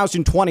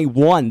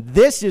 2021.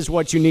 This is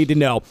what you need to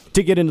know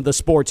to get into the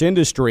sports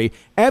industry.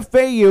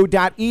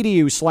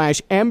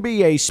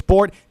 FAU.edu/MBA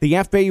Sport, the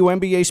FAU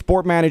MBA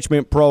Sport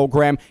Management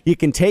Program. You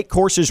can take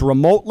courses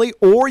remotely,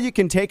 or you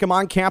can take them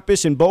on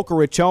campus in Boca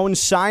Raton.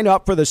 Sign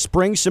up for the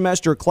spring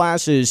semester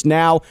classes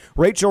now.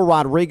 Rachel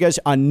Rodriguez,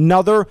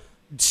 another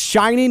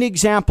shining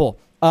example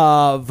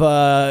of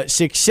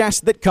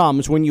success that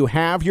comes when you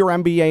have your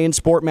MBA in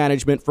sport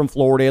management from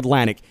Florida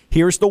Atlantic.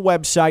 Here's the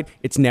website.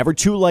 It's never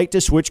too late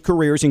to switch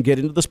careers and get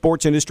into the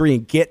sports industry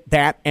and get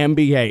that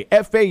MBA.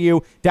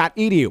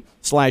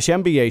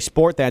 FAU.edu/MBA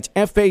Sport. That's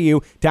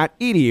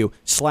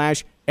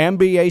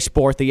FAU.edu/MBA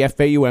Sport, the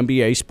FAU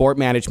MBA Sport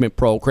Management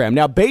Program.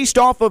 Now, based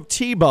off of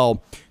Tebow,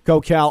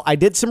 Coquel, I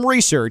did some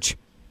research.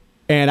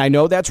 And I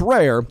know that's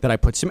rare that I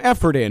put some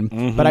effort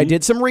in, but I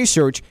did some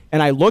research,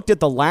 and I looked at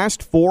the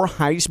last 4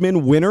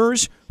 Heisman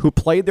winners who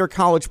played their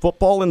college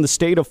football in the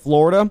state of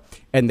Florida,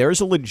 and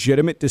there's a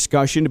legitimate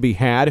discussion to be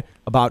had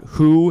about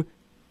who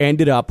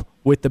ended up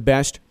with the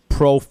best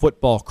pro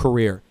football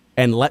career.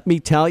 And let me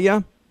tell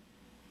you,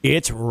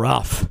 it's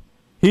rough.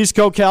 He's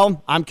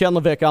Coquel. I'm Ken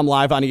LaVicka. I'm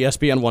live on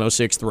ESPN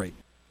 106.3.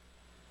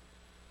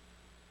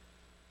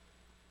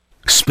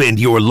 Spend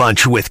your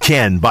lunch with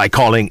Ken by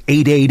calling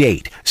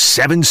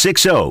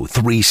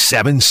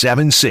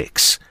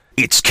 888-760-3776.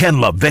 It's Ken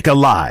LaVicka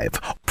Live.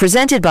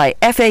 Presented by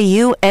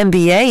FAU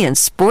MBA and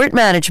Sport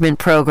Management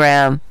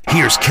Program.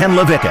 Here's Ken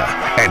LaVicka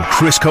and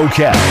Chris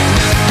Coquel.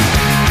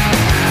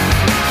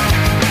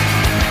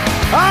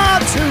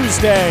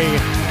 Tuesday.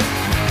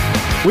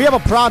 We have a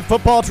proud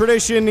football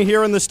tradition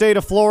here in the state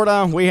of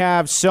Florida. We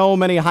have so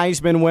many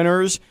Heisman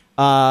winners.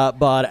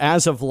 But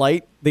as of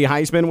late, the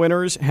Heisman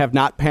winners have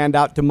not panned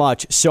out to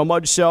much. So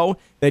much so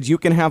that you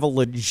can have a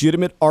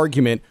legitimate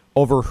argument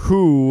over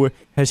who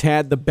has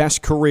had the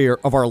best career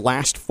of our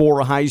last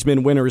 4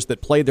 Heisman winners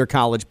that played their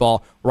college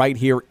ball right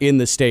here in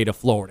the state of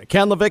Florida.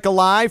 Ken LaVicka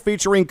Live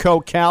featuring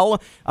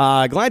Coquel.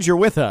 Glad you're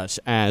with us,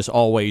 as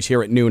always,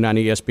 here at noon on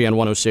ESPN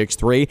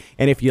 106.3.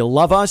 And if you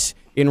love us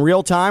in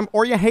real time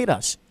or you hate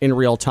us in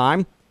real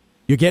time,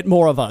 you get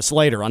more of us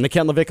later on the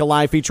Ken LaVicka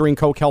Live featuring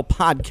Coquel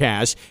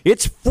podcast.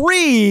 It's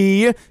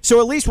free, so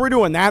at least we're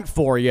doing that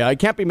for you. You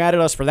can't be mad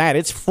at us for that.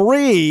 It's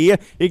free.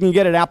 You can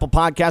get it at Apple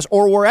Podcasts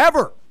or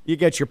wherever you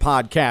get your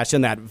podcast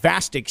in that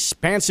vast,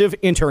 expansive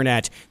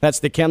internet. That's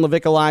the Ken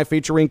LaVicka Live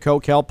featuring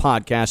Coquel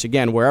podcast.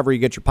 Again, wherever you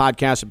get your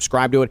podcast,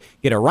 subscribe to it.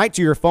 Get it right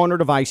to your phone or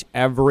device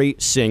every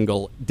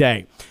single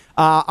day.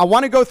 I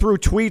want to go through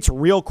tweets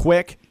real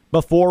quick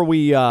before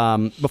we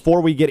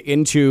get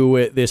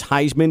into this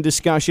Heisman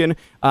discussion.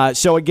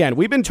 So again,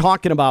 we've been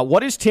talking about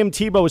what is Tim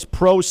Tebow's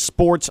pro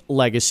sports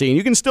legacy, and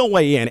you can still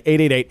weigh in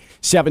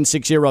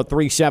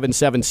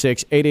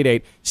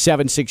 888-760-3776,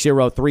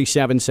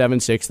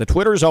 888-760-3776. The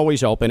Twitter is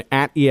always open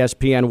at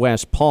ESPN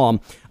West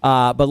Palm.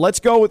 But let's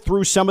go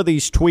through some of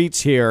these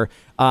tweets here.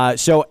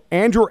 So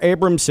Andrew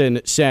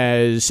Abramson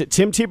says,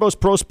 Tim Tebow's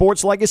pro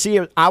sports legacy.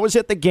 I was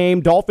at the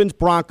game,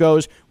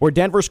 Dolphins-Broncos, where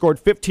Denver scored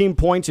 15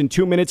 points in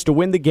 2 minutes to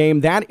win the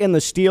game. That and the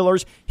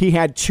Steelers. He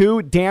had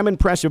 2 damn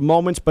impressive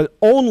moments, but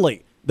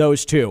only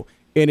those 2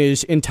 in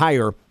his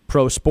entire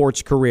pro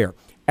sports career.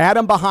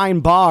 Adam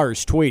Behind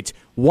Bars tweets,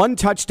 1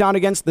 touchdown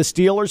against the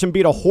Steelers and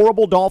beat a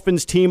horrible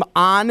Dolphins team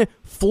on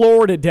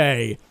Florida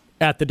Day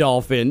at the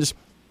Dolphins.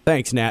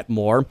 Thanks, Nat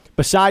Moore.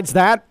 Besides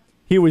that,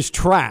 he was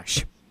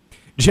trash.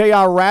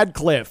 J.R.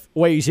 Radcliffe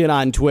weighs in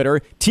on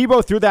Twitter.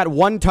 Tebow threw that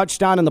 1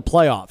 touchdown in the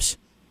playoffs.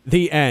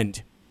 The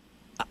end.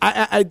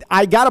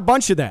 I got a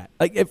bunch of that.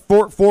 Like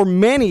for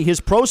many, his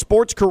pro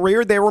sports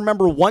career, they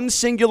remember one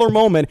singular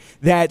moment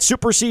that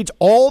supersedes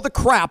all the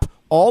crap,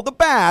 all the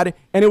bad,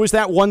 and it was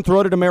that one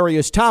throw to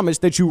Demaryius Thomas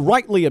that you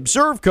rightly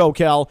observed,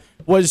 Coquel,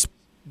 was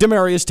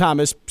Demaryius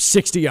Thomas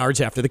 60 yards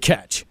after the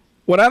catch.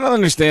 What I don't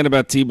understand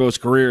about Tebow's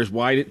career is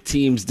why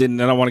teams didn't,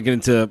 I don't want to get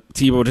into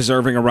Tebow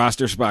deserving a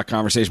roster spot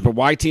conversation, but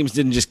why teams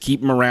didn't just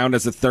keep him around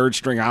as a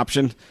third-string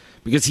option?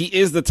 Because he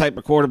is the type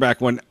of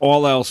quarterback, when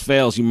all else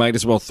fails, you might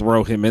as well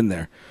throw him in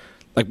there.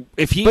 Like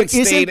if he But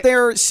isn't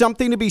there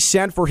something to be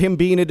said for him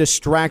being a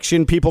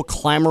distraction, people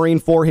clamoring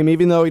for him,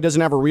 even though he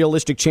doesn't have a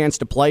realistic chance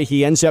to play?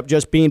 He ends up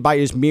just being, by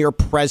his mere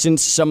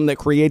presence, something that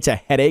creates a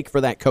headache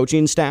for that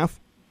coaching staff?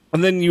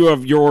 And then you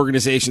have your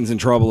organization's in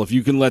trouble. If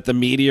you can let the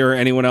media or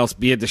anyone else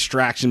be a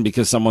distraction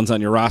because someone's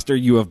on your roster,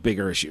 you have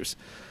bigger issues.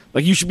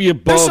 Like you should be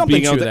above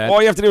being able to.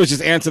 All you have to do is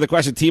just answer the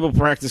question. Tebow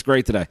practiced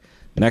great today.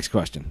 Next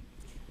question.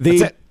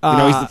 That's it.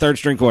 He's the third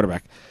string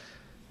quarterback.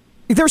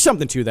 There's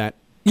something to that.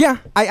 Yeah,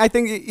 I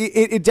think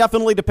it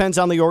definitely depends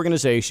on the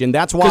organization.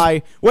 That's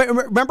why,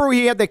 remember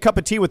he had that cup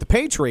of tea with the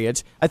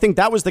Patriots? I think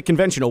that was the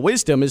conventional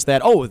wisdom, is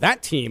that,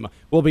 that team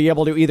will be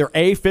able to either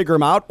A, figure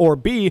him out, or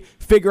B,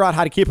 figure out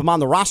how to keep him on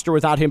the roster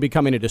without him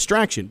becoming a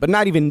distraction. But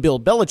not even Bill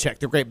Belichick,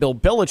 the great Bill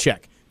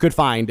Belichick, could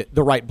find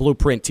the right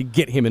blueprint to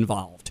get him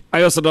involved.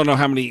 I also don't know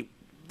how many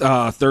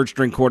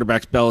third-string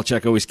quarterbacks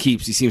Belichick always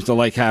keeps. He seems to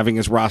like having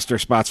his roster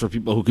spots for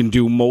people who can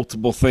do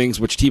multiple things,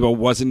 which Tebow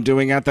wasn't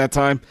doing at that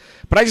time.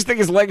 But I just think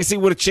his legacy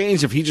would have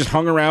changed if he just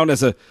hung around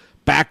as a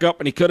backup,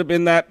 and he could have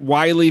been that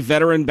wily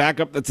veteran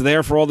backup that's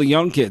there for all the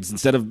young kids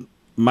instead of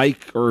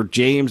Mike or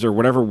James or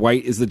whatever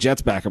White is the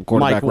Jets' backup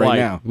quarterback right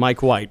now.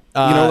 Mike White.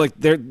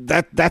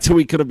 That's who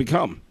he could have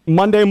become.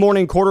 Monday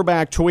Morning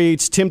Quarterback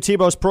tweets, Tim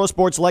Tebow's pro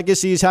sports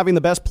legacy is having the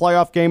best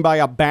playoff game by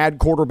a bad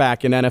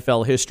quarterback in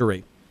NFL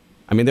history.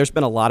 I mean, there's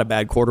been a lot of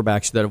bad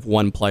quarterbacks that have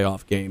won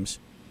playoff games.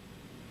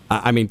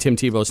 I mean, Tim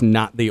Tebow's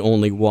not the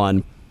only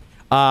one.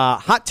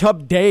 Hot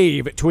Tub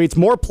Dave tweets,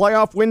 more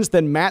playoff wins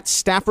than Matt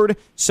Stafford,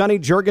 Sonny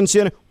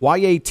Jurgensen,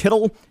 Y.A.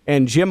 Tittle,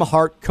 and Jim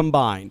Hart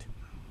combined.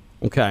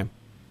 Okay.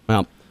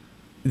 Well,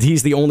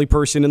 he's the only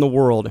person in the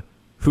world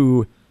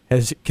who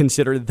has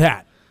considered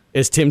that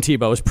as Tim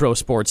Tebow's pro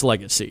sports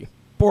legacy.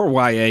 Poor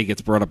Y.A.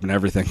 gets brought up in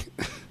everything.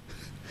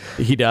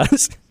 He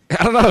does?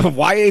 I don't know.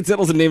 Y.A.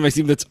 Tittle's a name I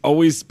see that's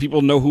always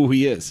people know who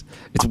he is.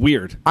 It's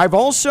weird. I've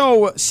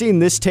also seen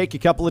this take a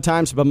couple of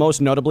times, but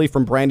most notably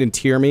from Brandon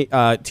Tierney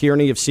of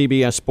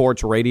CBS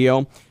Sports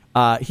Radio.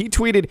 He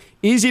tweeted,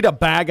 easy to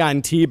bag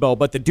on Tebow,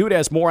 but the dude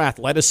has more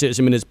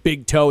athleticism in his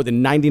big toe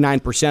than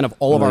 99% of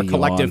all of our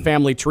collective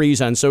family trees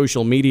on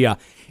social media.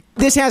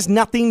 This has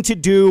nothing to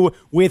do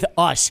with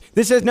us.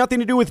 This has nothing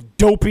to do with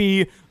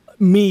dopey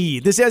me.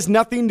 This has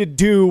nothing to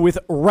do with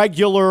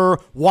regular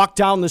walk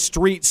down the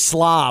street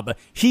slob.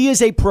 He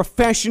is a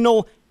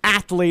professional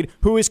athlete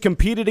who has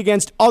competed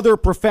against other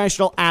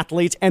professional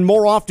athletes, and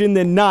more often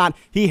than not,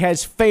 he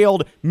has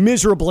failed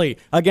miserably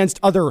against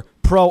other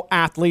pro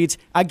athletes.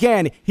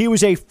 Again, he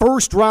was a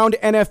first-round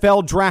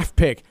NFL draft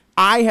pick.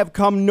 I have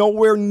come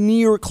nowhere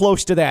near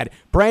close to that.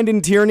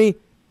 Brandon Tierney,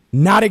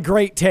 not a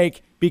great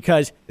take,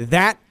 because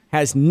that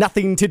has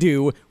nothing to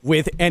do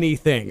with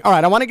anything. All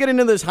right, I want to get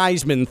into this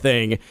Heisman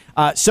thing.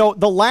 So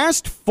the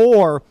last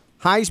 4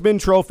 Heisman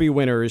Trophy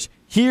winners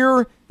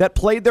here that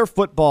played their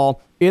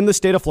football in the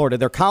state of Florida,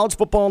 their college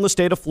football in the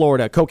state of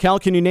Florida.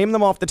 Coquel, can you name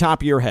them off the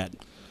top of your head?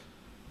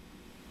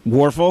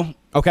 Warfel.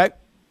 Okay.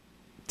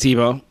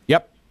 Tebow.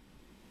 Yep.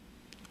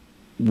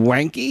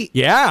 Wanky.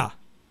 Yeah.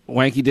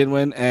 Wanky did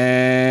win.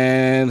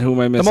 And who am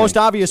I missing? The most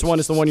obvious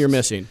one is the one you're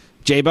missing.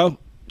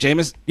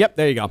 Jameis. Yep,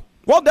 there you go.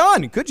 Well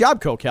done. Good job,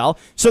 Coquel.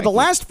 So the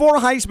last 4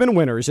 Heisman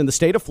winners in the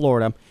state of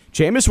Florida,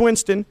 Jameis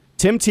Winston,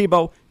 Tim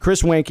Tebow,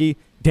 Chris Wanky,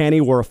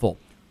 Danny Werfel.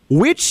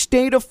 Which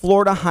state of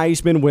Florida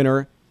Heisman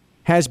winner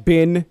has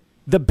been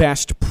the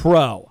best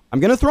pro?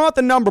 I'm going to throw out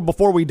the number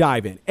before we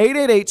dive in.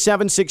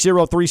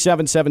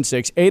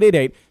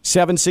 888-760-3776.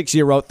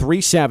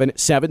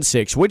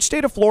 888-760-3776. Which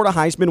state of Florida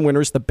Heisman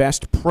winner is the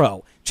best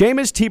pro?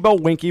 Jameis, Tebow,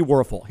 Wanky,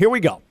 Werfel. Here we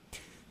go.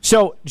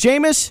 So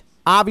Jameis,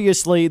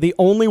 obviously the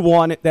only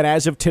one that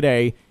as of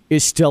today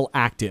is still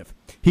active.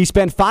 He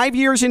spent 5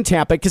 years in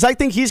Tampa, because I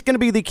think he's going to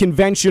be the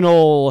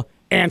conventional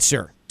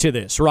answer to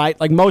this, right?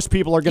 Like most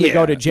people are going to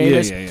go to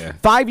Jameis.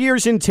 5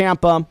 years in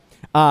Tampa.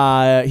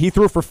 He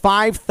threw for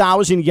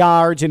 5,000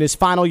 yards in his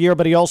final year,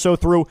 but he also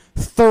threw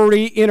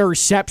 30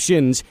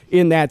 interceptions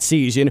in that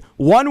season.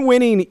 One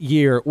winning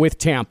year with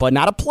Tampa,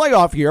 not a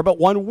playoff year, but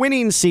one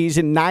winning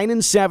season,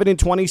 9-7 in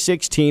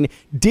 2016,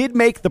 did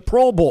make the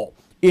Pro Bowl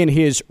in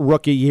his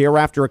rookie year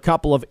after a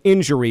couple of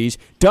injuries.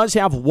 Does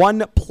have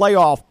one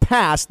playoff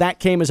pass. That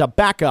came as a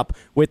backup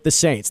with the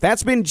Saints.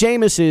 That's been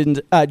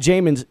Jameis. Yeah.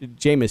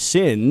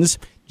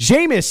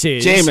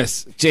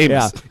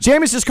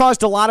 Jameis has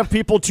caused a lot of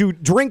people to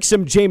drink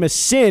some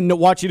Jameson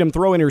watching him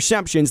throw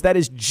interceptions. That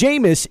is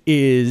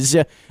Jameis's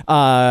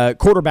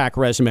quarterback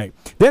resume.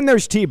 Then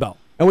there's Tebow,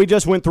 and we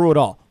just went through it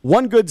all.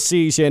 One good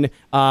season.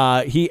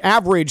 He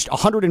averaged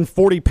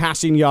 140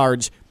 passing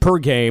yards per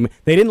game.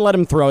 They didn't let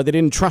him throw. They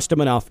didn't trust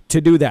him enough to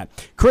do that.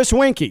 Chris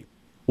Winkie,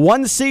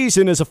 one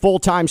season as a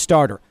full-time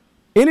starter.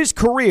 In his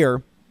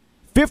career,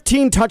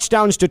 15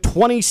 touchdowns to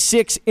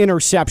 26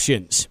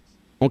 interceptions.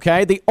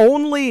 Okay, the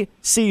only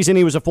season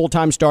he was a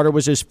full-time starter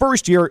was his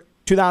first year,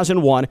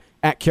 2001,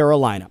 at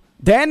Carolina.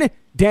 Then,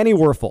 Danny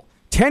Werfel,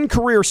 10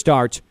 career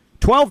starts,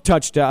 12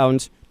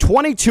 touchdowns,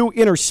 22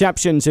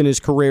 interceptions in his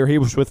career. He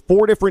was with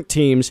 4 different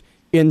teams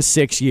in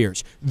 6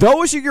 years.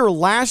 Those are your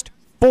last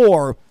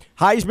 4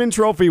 Heisman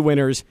Trophy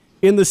winners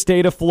in the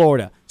state of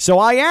Florida. So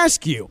I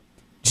ask you,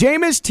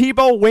 Jameis,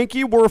 Tebow,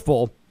 Winkie,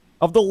 Werfel,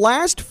 of the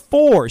last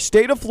 4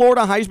 state of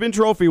Florida Heisman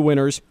Trophy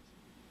winners,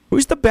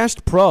 who's the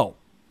best pro?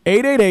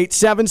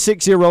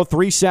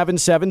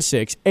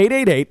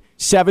 888-760-3776,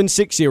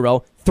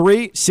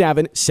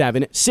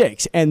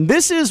 888-760-3776. And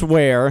this is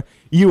where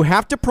you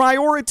have to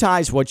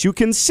prioritize what you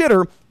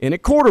consider in a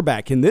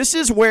quarterback. And this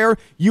is where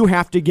you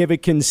have to give a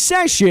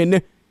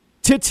concession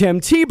to Tim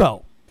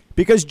Tebow.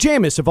 Because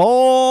Jameis, of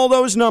all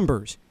those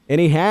numbers,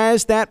 and he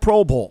has that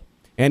Pro Bowl,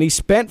 and he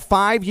spent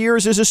 5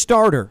 years as a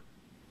starter,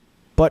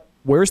 but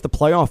where's the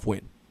playoff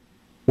win?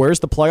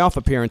 Where's the playoff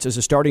appearance as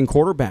a starting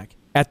quarterback?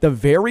 At the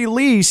very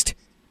least,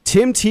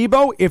 Tim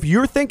Tebow, if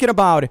you're thinking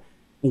about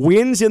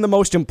wins in the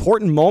most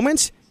important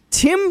moments,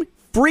 Tim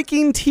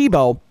freaking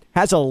Tebow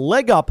has a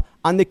leg up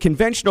on the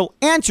conventional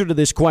answer to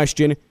this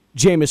question,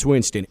 Jameis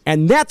Winston.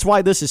 And that's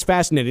why this is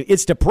fascinating.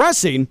 It's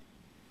depressing,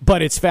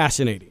 but it's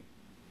fascinating.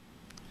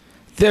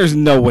 There's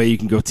no way you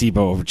can go Tebow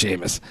over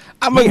Jameis.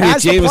 He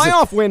has the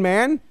playoff win,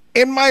 man.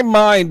 In my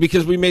mind,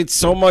 because we made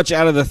so much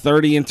out of the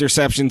 30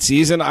 interception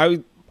season, I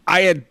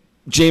had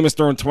Jameis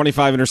throwing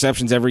 25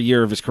 interceptions every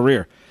year of his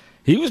career.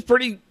 He was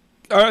pretty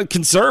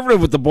conservative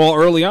with the ball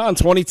early on,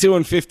 22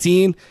 and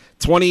 15,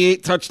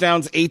 28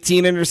 touchdowns,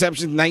 18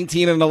 interceptions,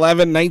 19 and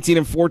 11, 19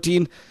 and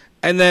 14.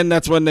 And then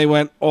that's when they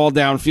went all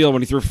downfield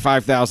when he threw for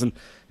 5,000,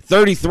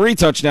 33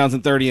 touchdowns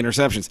and 30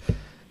 interceptions.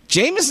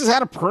 Jameis has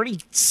had a pretty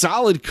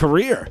solid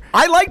career.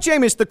 I like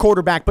Jameis, the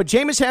quarterback, but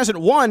Jameis hasn't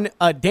won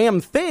a damn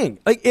thing.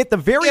 Like, at the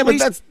very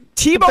least,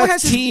 Tebow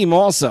has team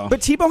also. But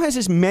Tebow has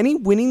as many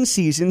winning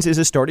seasons as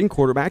a starting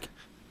quarterback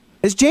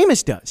as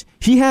Jameis does.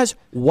 He has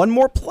one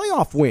more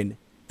playoff win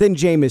than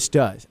Jameis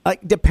does.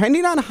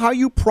 Depending on how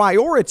you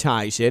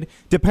prioritize it,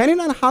 depending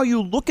on how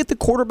you look at the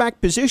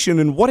quarterback position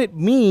and what it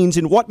means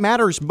and what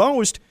matters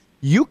most,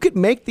 you could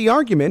make the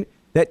argument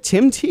that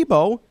Tim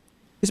Tebow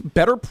is a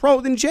better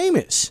pro than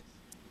Jameis.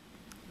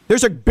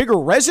 There's a bigger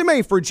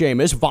resume for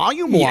Jameis,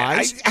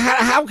 volume-wise.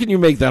 Yeah, how can you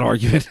make that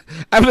argument?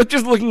 I'm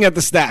just looking at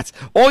the stats.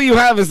 All you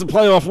have is the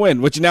playoff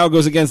win, which now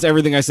goes against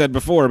everything I said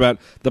before about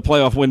the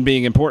playoff win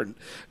being important.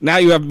 Now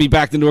you have me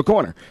backed into a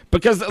corner.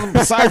 Because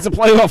besides the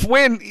playoff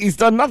win, he's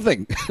done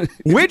nothing.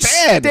 Which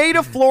state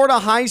of Florida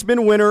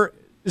Heisman winner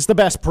is the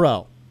best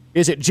pro?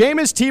 Is it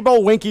Jameis,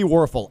 Tebow, Winkie,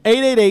 Werfel?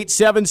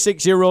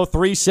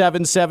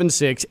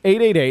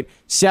 888-760-3776.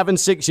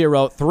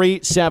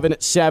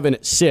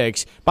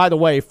 888-760-3776. By the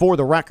way, for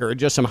the record,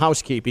 just some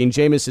housekeeping.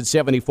 Jameis at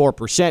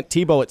 74%,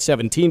 Tebow at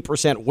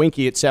 17%,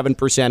 Winkie at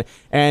 7%,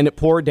 and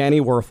poor Danny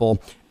Werfel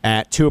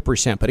at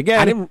 2%. But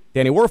again,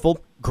 Danny Werfel,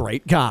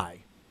 great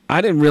guy.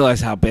 I didn't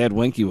realize how bad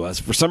Winkie was.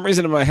 For some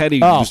reason in my head,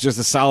 he was just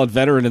a solid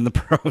veteran in the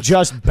pros.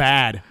 Just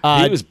bad.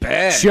 He was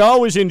bad.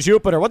 Joe is in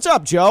Jupiter. What's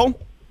up, Joe?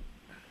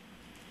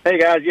 Hey,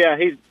 guys, yeah,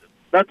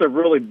 that's a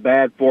really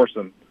bad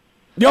foursome.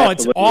 No,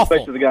 it's awful.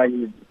 Especially the guy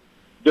you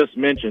just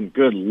mentioned.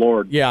 Good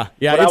Lord. Yeah,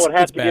 but I would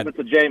have to give it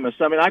to Jameis.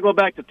 I mean, I go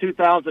back to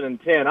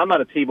 2010. I'm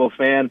not a Tebow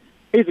fan.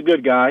 He's a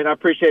good guy, and I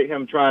appreciate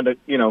him trying to,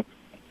 do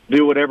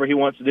whatever he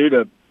wants to do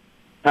to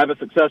have a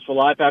successful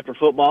life after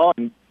football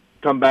and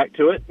come back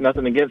to it.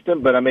 Nothing against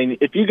him. But, I mean,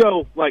 if you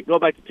go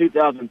back to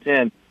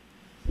 2010,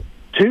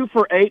 2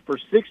 for 8 for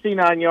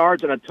 69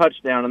 yards and a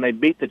touchdown, and they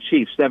beat the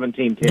Chiefs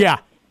 17-10. Yeah.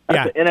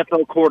 That's an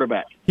NFL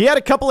quarterback. He had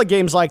a couple of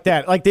games like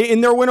that. Like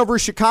in their win over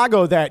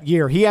Chicago that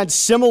year, he had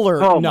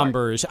similar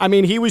numbers. I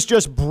mean, he was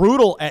just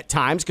brutal at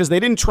times because they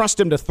didn't trust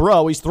him to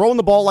throw. He's throwing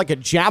the ball like a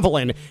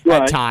javelin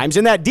at times.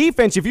 And that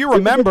defense, if you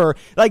remember,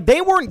 they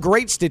weren't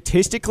great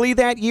statistically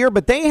that year,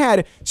 but they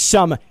had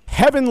some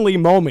heavenly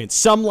moments,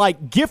 some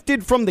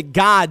gifted from the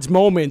gods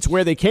moments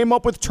where they came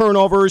up with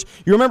turnovers.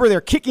 You remember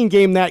their kicking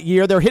game that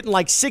year. They're hitting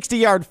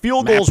 60-yard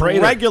field goals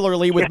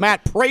regularly with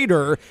Matt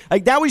Prater.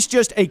 That was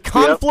just a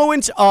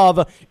confluence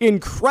of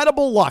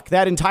incredible terrible luck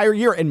that entire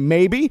year. And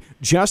maybe,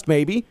 just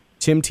maybe,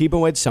 Tim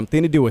Tebow had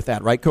something to do with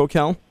that, right,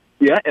 Coquel?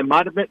 Yeah, it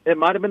might have been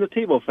the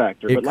Tebow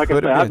factor. But like I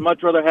said, I'd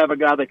much rather have a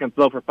guy that can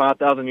throw for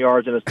 5,000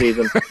 yards in a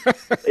season,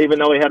 even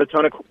though he had a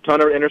ton of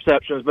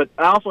interceptions. But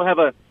I also have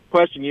a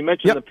question. You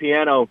mentioned the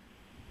piano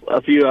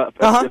a few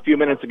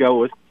minutes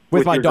ago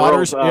with my your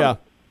daughters. Girls.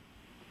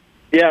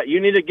 Yeah,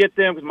 you need to get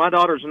them, because my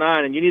daughter's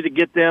 9, and you need to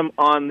get them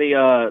on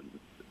the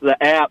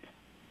app,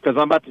 because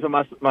I'm about to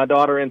put my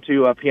daughter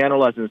into piano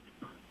lessons.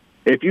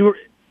 If you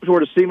were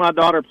to see my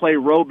daughter play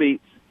row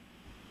beats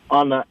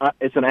on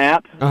it's an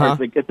app,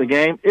 it's a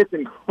game, it's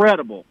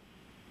incredible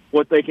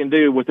what they can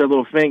do with their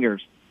little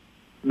fingers.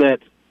 That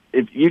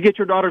if you get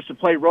your daughters to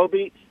play row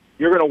beats,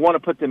 you're going to want to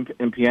put them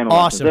in piano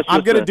awesome. lessons.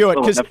 I'm going to do it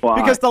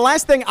because the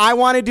last thing I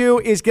want to do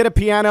is get a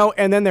piano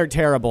and then they're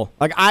terrible.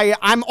 Like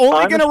I'm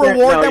only going to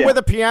reward them with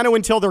a piano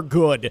until they're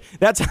good.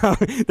 That's how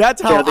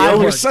I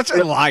work. You're such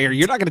a liar.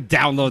 You're not going to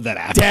download that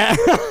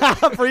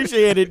app.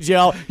 Appreciate it,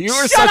 Joe. You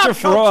are such a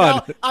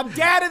fraud. Coquel. I'm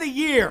dad of the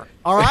year.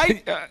 All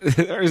right.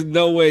 There's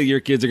no way your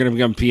kids are going to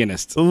become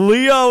pianists.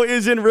 Leo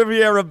is in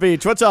Riviera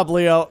Beach. What's up,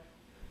 Leo?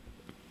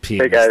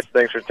 Hey guys,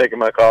 thanks for taking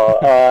my call.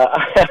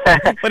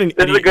 This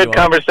is a good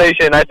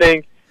conversation. I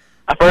think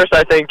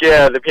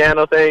the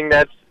piano thing,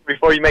 that's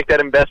before you make that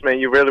investment,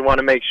 you really want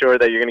to make sure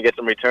that you're going to get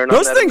some return on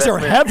that. Those things are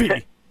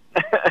heavy.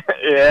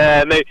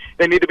 Yeah, and they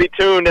need to be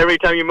tuned every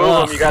time you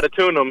move them. You got to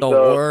tune them. The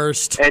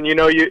worst. And you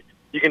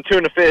can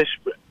tune a fish.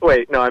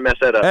 Wait, no, I messed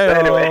that up. But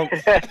anyway,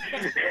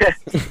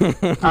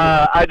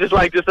 I just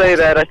like to say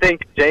that I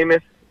think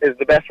Jameis is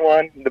the best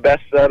one, the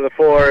best out of the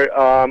 4.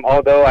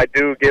 Although I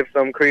do give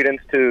some credence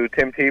to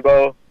Tim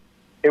Tebow.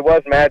 It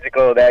was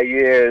magical that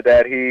year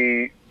that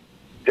he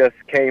just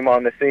came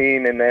on the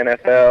scene in the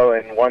NFL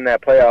and won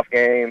that playoff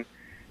game.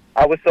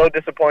 I was so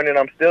disappointed.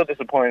 I'm still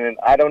disappointed.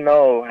 I don't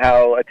know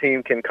how a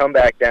team can come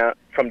back down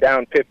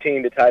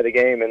 15 to tie the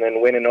game and then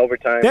win in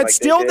overtime. That's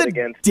still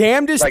the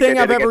damnedest thing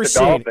I've ever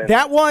seen.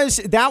 That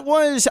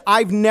was.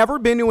 I've never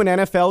been to an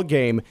NFL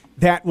game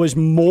that was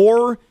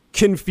more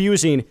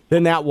confusing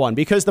than that one,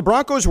 because the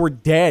Broncos were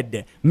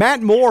dead.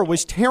 Matt Moore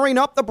was tearing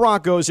up the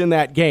Broncos in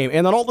that game,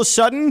 and then all of a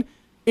sudden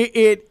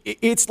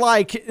it's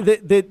like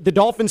the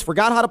Dolphins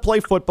forgot how to play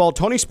football.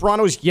 Tony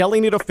Sperano's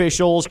yelling at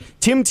officials.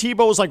 Tim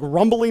Tebow's like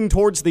rumbling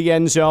towards the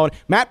end zone.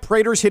 Matt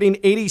Prater's hitting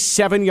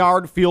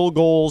 87-yard field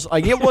goals.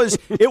 Like it was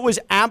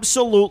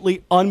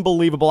absolutely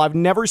unbelievable. I've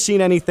never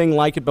seen anything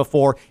like it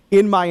before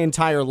in my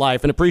entire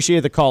life. And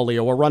appreciate the call,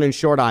 Leo. We're running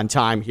short on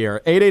time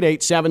here.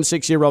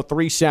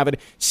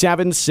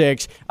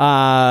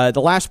 888-760-3776. The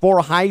last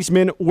 4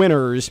 Heisman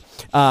winners.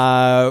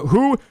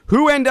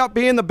 Who end up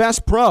being the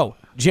best pro?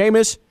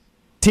 Jameis,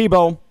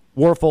 Tebow,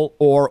 Werfel,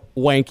 or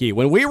Wanke.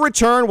 When we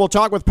return, we'll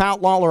talk with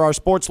Pat Lawler, our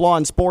sports law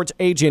and sports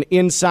agent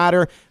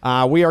insider.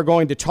 We are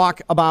going to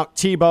talk about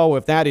Tebow,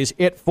 if that is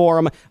it for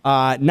him,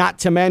 not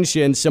to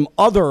mention some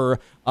other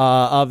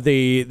of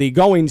the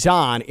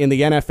goings-on in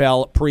the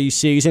NFL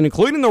preseason,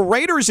 including the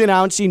Raiders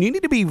announcing you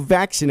need to be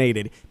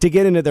vaccinated to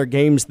get into their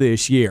games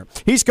this year.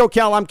 He's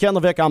Coquel. I'm Ken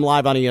Levick. I'm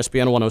live on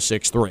ESPN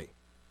 106.3.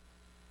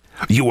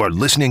 You are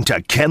listening to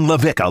Ken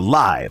LaVicka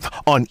Live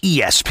on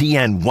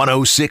ESPN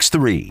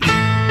 106.3.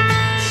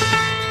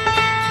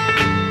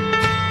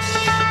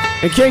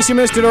 In case you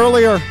missed it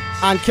earlier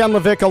on Ken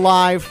LaVicka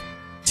Live,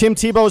 Tim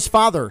Tebow's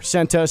father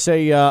sent us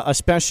a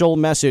special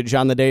message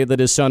on the day that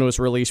his son was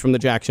released from the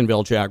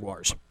Jacksonville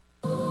Jaguars.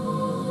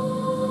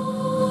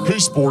 Hey,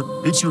 Sport,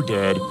 it's your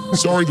dad.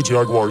 Sorry the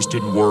Jaguars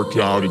didn't work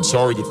out, and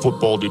sorry that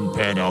football didn't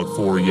pan out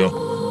for you.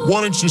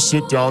 Why don't you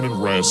sit down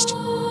and rest?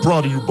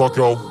 Proud of you,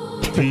 bucko.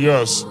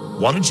 P.S.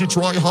 Why don't you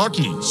try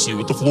hockey? See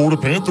what the Florida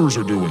Panthers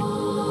are doing.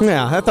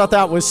 Yeah, I thought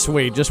that was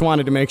sweet. Just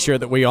wanted to make sure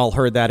that we all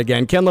heard that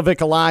again. Ken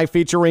LaVicka Live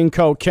featuring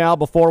Coquel.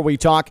 Before we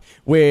talk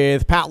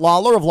with Pat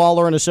Lawler of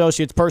Lawler &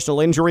 Associates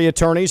Personal Injury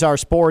Attorneys, our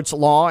sports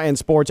law and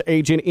sports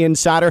agent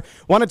insider,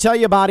 want to tell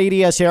you about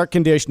EDS Air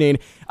Conditioning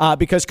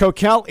because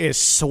Coquel is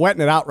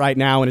sweating it out right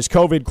now in his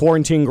COVID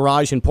quarantine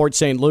garage in Port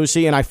St.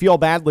 Lucie, and I feel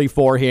badly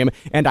for him,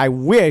 and I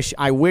wish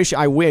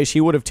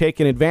he would have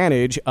taken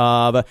advantage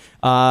of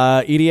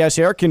EDS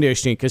Air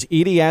Conditioning, because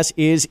EDS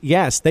is,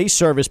 yes, they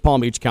service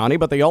Palm Beach County,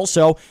 but they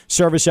also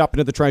service up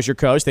into the Treasure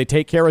Coast. They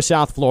take care of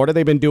South Florida.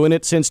 They've been doing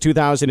it since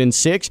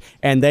 2006,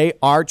 and they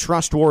are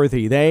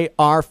trustworthy. They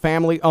are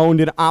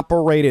family-owned and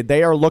operated.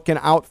 They are looking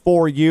out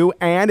for you,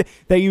 and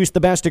they use the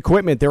best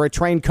equipment. They're a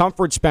Train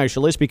comfort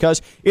specialist because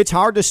it's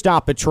hard to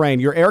stop a Train.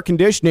 Your air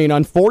conditioning,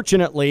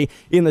 unfortunately,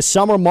 in the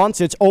summer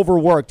months, it's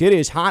overworked. It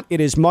is hot. It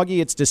is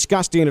muggy. It's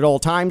disgusting at all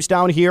times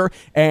down here,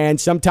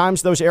 and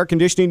sometimes those air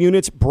conditioning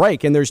units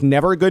break, and there's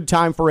never a good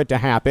time for it to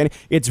happen.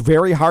 It's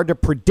very hard to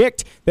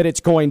predict that it's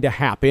going to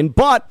happen,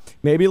 but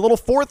maybe a little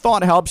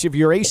forethought helps. If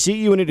your AC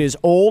unit is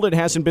old, it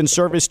hasn't been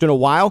serviced in a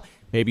while,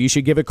 maybe you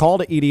should give a call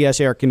to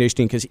EDS Air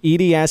Conditioning, because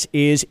EDS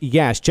is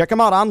yes. Check them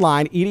out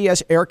online,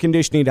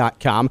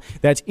 edsairconditioning.com.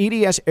 That's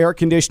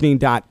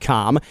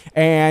edsairconditioning.com,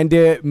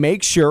 and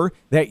make sure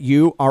that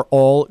you are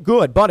all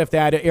good. But if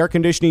that air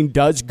conditioning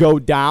does go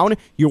down,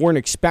 you weren't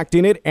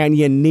expecting it, and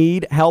you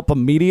need help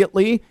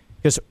immediately,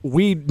 because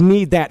we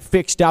need that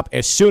fixed up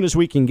as soon as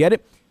we can get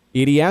it.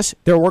 EDS,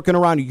 they're working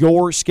around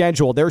your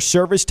schedule. Their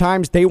service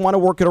times, they want to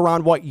work it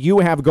around what you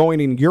have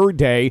going in your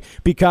day,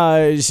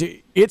 because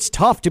it's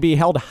tough to be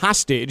held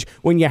hostage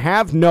when you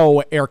have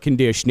no air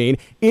conditioning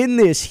in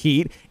this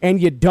heat and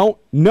you don't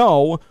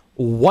know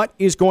what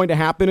is going to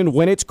happen and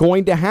when it's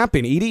going to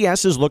happen.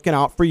 EDS is looking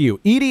out for you.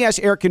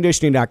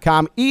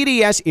 EDSairconditioning.com.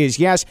 EDS is,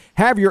 yes,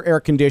 have your air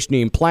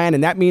conditioning plan,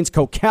 and that means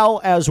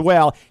Coquel as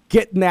well,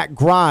 getting that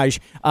garage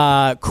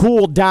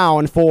cooled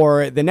down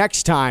for the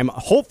next time.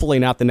 Hopefully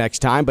not the next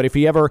time, but if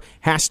he ever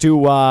has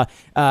to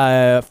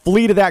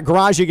flee to that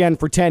garage again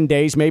for 10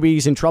 days, maybe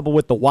he's in trouble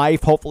with the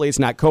wife. Hopefully it's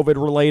not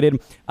COVID-related.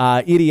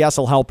 EDS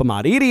will help him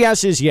out.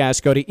 EDS is,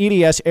 yes, go to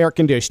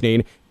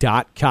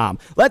EDSairconditioning.com.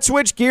 Let's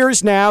switch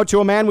gears now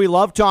to a man we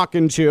love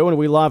talking to, and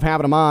we love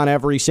having him on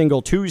every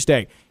single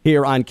Tuesday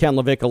here on Ken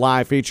LaVicka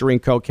Live featuring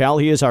Coquel.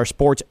 He is our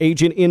sports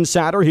agent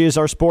insider. He is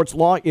our sports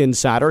law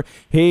insider.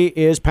 He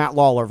is Pat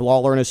Lawler of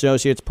Lawler &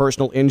 Associates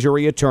Personal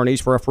Injury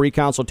Attorneys. For a free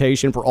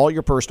consultation for all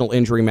your personal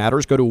injury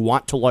matters, go to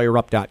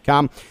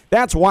wanttolawyerup.com.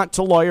 That's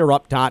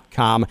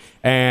wanttolawyerup.com.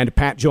 And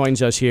Pat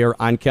joins us here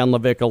on Ken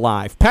LaVicka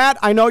Live. Pat,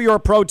 I know you're a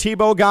pro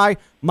Tebow guy.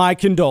 My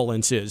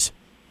condolences.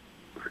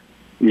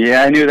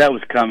 Yeah, I knew that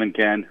was coming,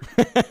 Ken.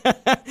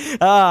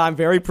 I'm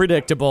very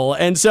predictable.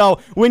 And so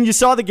when you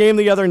saw the game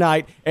the other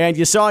night and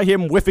you saw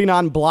him whiffing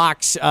on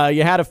blocks,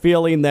 you had a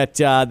feeling that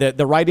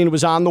the writing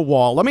was on the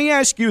wall. Let me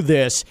ask you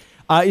this.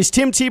 Is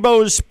Tim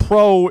Tebow's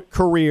pro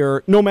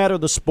career, no matter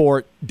the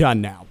sport,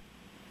 done now?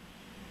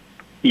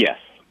 Yes.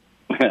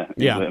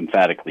 Yeah.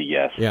 Emphatically,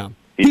 yes. Yeah.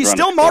 He's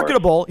still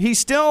marketable. He's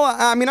still,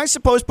 I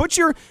suppose,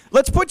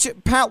 let's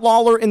put Pat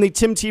Lawler in the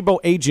Tim Tebow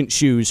agent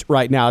shoes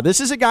right now. This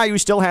is a guy who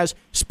still has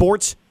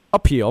sports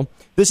appeal.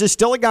 This is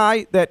still a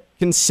guy that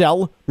can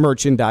sell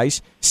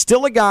merchandise.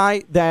 Still a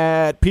guy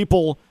that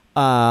people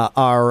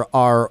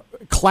are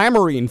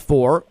clamoring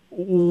for.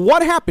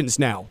 What happens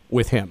now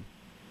with him?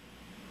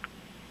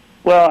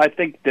 Well, I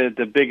think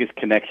the biggest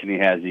connection he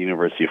has is the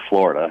University of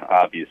Florida,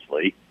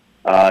 obviously.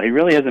 He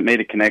really hasn't made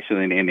a connection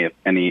with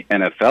any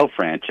NFL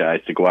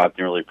franchise to go out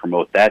there and really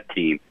promote that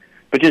team.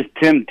 But just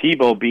Tim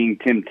Tebow being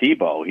Tim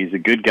Tebow. He's a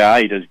good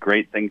guy. He does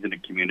great things in the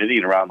community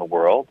and around the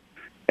world.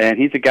 And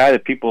he's a guy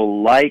that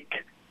people like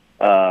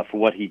for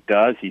what he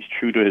does. He's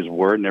true to his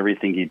word and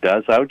everything he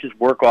does. So I would just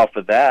work off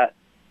of that.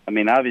 I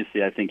mean,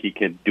 obviously, I think he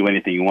could do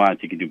anything he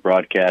wants. He can do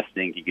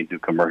broadcasting. He can do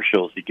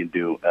commercials. He can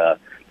do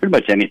pretty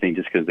much anything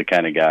just because of the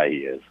kind of guy he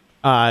is.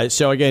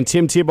 So again,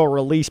 Tim Tebow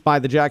released by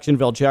the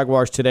Jacksonville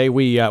Jaguars today.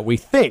 We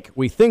think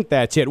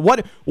that's it.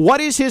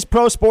 What is his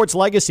pro sports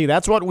legacy?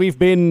 That's what we've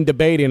been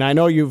debating. I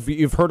know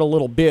you've heard a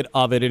little bit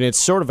of it, and it's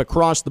sort of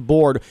across the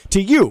board.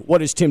 To you,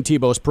 what is Tim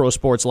Tebow's pro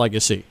sports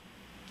legacy?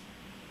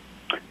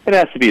 It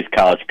has to be his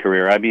college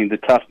career. I mean, the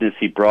toughness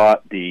he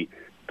brought, the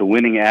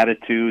winning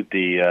attitude,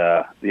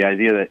 the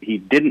idea that he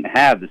didn't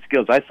have the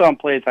skills. I saw him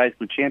play his high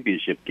school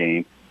championship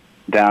game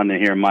down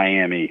here in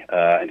Miami,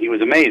 and he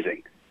was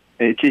amazing.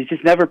 He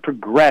just never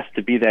progressed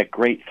to be that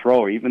great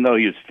thrower, even though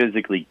he was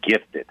physically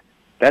gifted.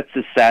 That's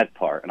the sad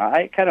part. And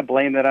I kind of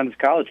blame that on his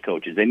college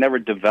coaches. They never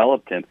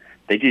developed him.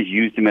 They just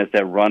used him as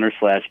that runner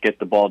 / get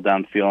the ball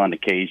downfield on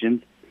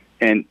occasions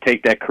and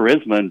take that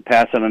charisma and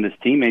pass it on his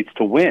teammates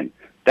to win.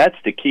 That's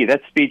the key.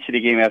 That speech that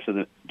he gave after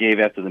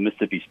the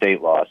Mississippi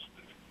State loss,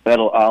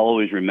 I'll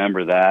always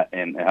remember that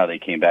and how they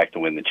came back to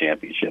win the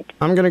championship.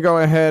 I'm going to go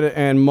ahead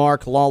and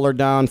mark Lawler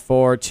down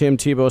for Tim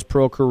Tebow's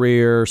pro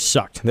career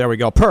sucked. There we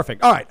go.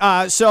 Perfect. All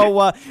right.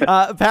 So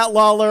Pat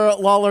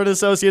Lawler &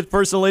 Associates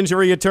Personal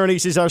Injury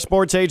Attorneys. He's our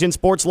sports agent,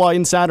 sports law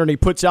insider, and he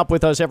puts up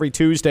with us every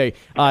Tuesday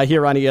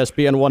here on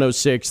ESPN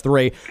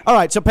 106.3. All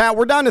right. So, Pat,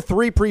 we're down to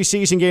 3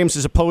 preseason games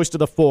as opposed to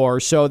the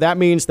 4. So that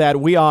means that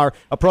we are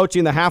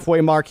approaching the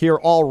halfway mark here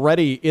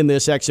already in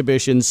this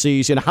exhibition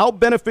season. How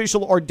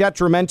beneficial or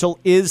detrimental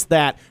is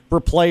that for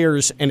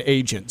players and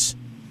agents?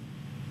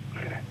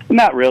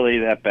 Not really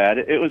that bad.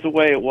 It was the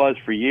way it was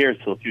for years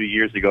till a few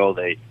years ago.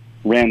 They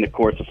ran the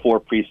course of 4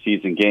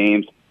 preseason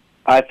games.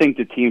 I think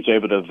the teams are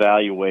able to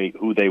evaluate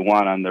who they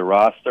want on their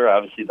roster.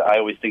 Obviously, I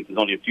always think there's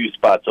only a few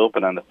spots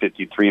open on the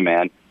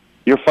 53-man.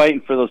 You're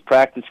fighting for those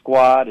practice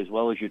squad as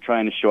well as you're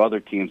trying to show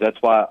other teams.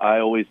 That's why I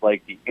always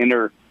like the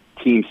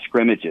inter-team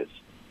scrimmages.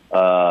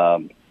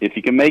 If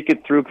you can make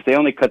it through, because they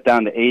only cut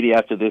down to 80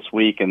 after this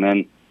week and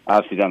then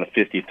obviously down to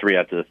 53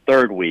 after the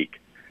 3rd week.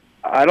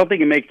 I don't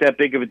think it makes that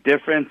big of a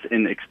difference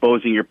in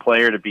exposing your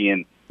player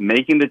to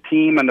making the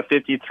team on the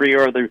 53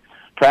 or the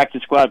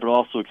practice squad, but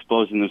also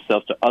exposing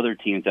themselves to other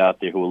teams out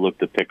there who will look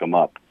to pick them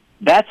up.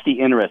 That's the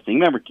interesting.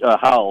 Remember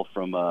Howell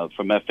from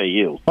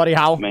FAU, Buddy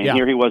Howell. Man,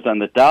 Here he was on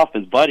the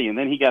Dolphins, Buddy, and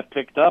then he got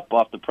picked up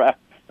off the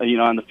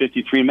on the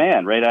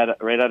 53-man right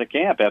out of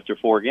camp after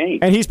 4 games.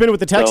 And he's been with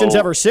the Texans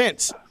ever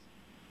since.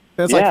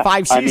 That's like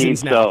 5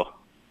 seasons now.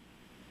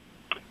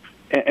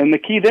 And the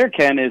key there,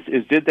 Ken, is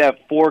did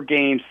that 4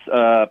 games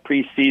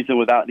preseason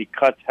without any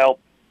cuts help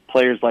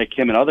players like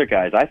him and other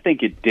guys? I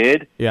think it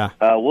did. Yeah.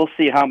 We'll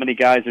see how many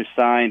guys are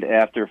signed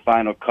after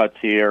final cuts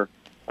here,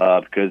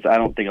 because I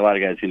don't think a lot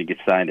of guys are going to get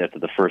signed after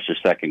the 1st or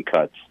 2nd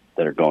cuts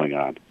that are going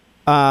on.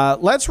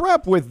 Let's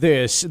wrap with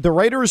this. The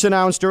Raiders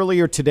announced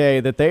earlier today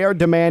that they are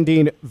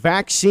demanding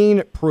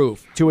vaccine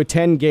proof to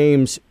attend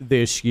games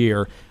this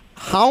year.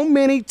 How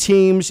many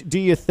teams do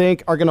you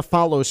think are going to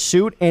follow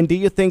suit, and do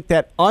you think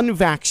that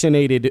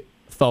unvaccinated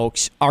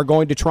folks are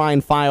going to try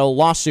and file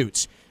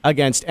lawsuits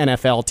against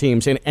NFL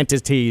teams and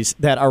entities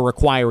that are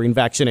requiring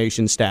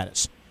vaccination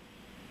status?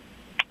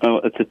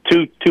 Oh, it's a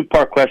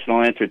two-part question.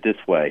 I'll answer it this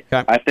way.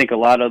 Okay. I think a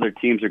lot of other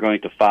teams are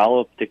going to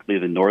follow,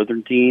 particularly the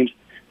northern teams.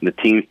 The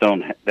teams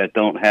that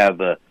don't have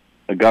a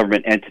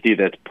government entity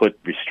that's put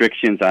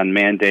restrictions on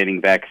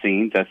mandating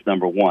vaccines. That's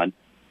number one.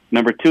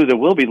 Number two, there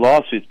will be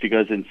lawsuits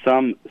because in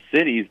some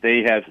cities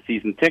they have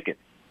season tickets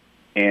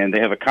and they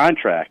have a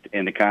contract,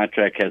 and the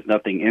contract has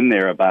nothing in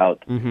there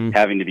about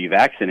having to be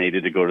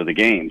vaccinated to go to the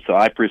game. So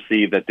I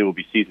perceive that there will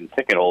be season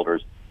ticket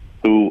holders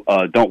who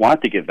don't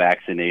want to get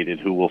vaccinated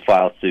who will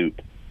file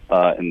suit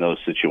in those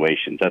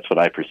situations. That's what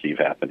I perceive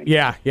happening.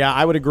 Yeah,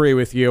 I would agree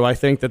with you. I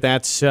think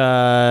that's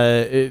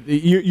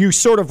you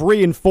sort of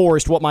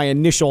reinforced what my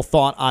initial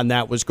thought on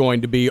that was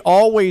going to be.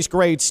 Always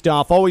great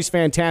stuff, always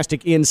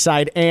fantastic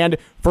insight, and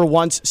for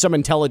once, some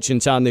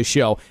intelligence on this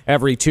show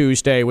every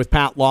Tuesday with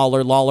Pat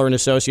Lawler and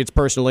Associates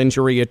Personal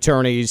Injury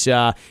Attorneys.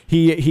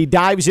 He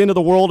dives into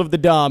the world of the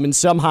dumb and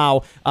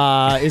somehow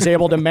is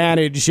able to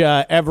manage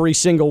every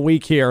single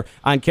week here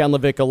on Ken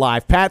LaVicka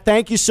Live. Pat,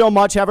 thank you so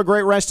much. Have a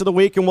great rest of the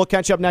week, and we'll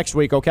catch up next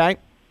week, okay?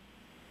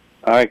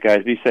 All right,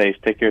 guys, be safe.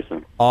 Take care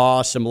soon.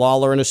 Awesome.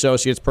 Lawler and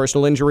Associates,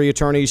 Personal Injury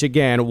Attorneys.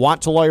 Again,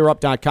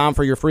 wanttolawyerup.com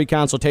for your free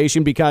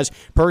consultation because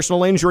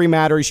personal injury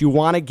matters. You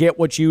want to get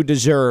what you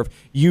deserve.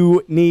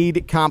 You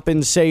need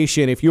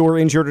compensation. If you were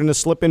injured in a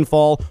slip and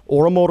fall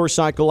or a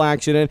motorcycle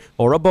accident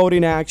or a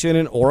boating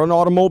accident or an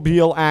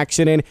automobile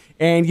accident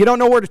and you don't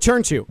know where to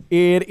turn to,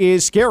 it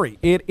is scary.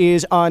 It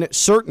is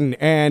uncertain.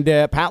 And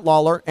Pat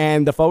Lawler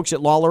and the folks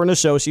at Lawler and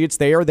Associates,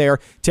 they are there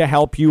to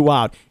help you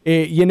out.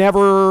 You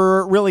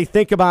never really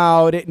think about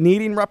it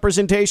needing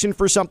representation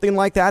for something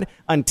like that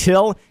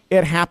until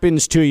it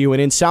happens to you. And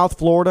in South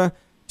Florida,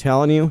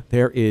 telling you,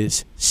 there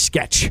is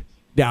sketch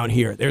down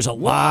here. There's a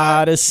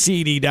lot of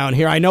CD down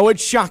here. I know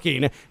it's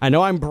shocking. I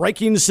know I'm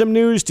breaking some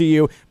news to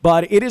you,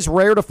 but it is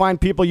rare to find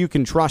people you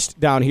can trust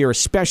down here,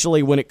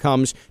 especially when it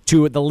comes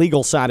to the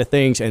legal side of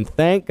things. And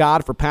thank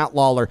God for Pat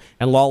Lawler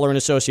and Lawler and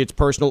Associates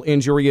Personal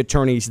Injury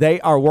Attorneys. They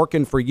are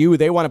working for you.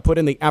 They want to put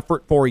in the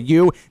effort for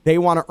you. They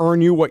want to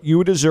earn you what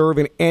you deserve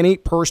in any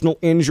personal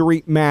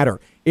injury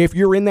matter. If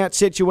you're in that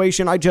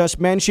situation I just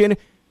mentioned,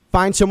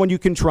 find someone you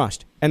can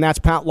trust, and that's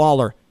Pat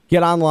Lawler.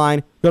 Get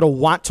online. Go to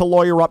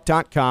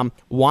wanttolawyerup.com,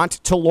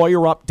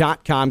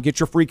 wanttolawyerup.com. Get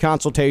your free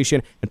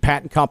consultation, and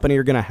Pat and Company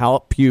are going to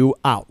help you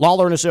out.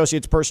 Lawler and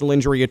Associates Personal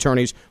Injury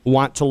Attorneys,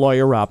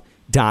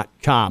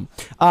 wanttolawyerup.com.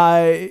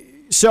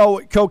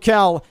 So,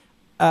 Coquel,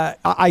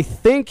 I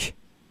think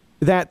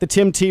that the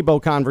Tim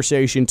Tebow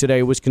conversation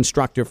today was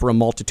constructive for a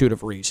multitude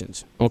of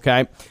reasons,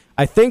 okay?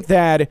 I think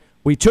that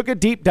we took a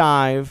deep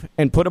dive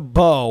and put a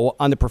bow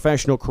on the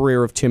professional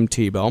career of Tim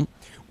Tebow.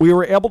 We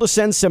were able to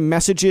send some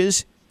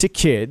messages to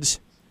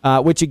kids,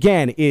 which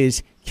again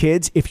is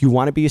kids, if you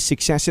want to be a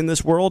success in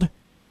this world,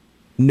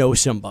 know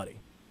somebody,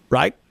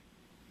 right?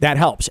 That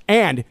helps.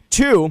 And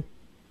two,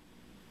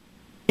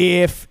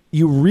 if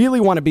you really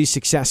want to be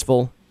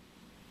successful,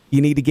 you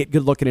need to get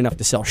good looking enough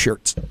to sell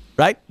shirts,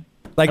 right?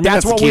 Like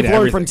that's what we've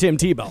learned from Tim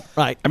Tebow,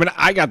 right? I mean,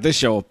 I got this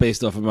show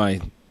based off of my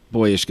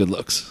boyish good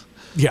looks.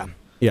 Yeah.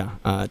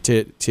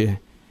 To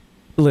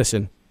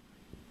listen.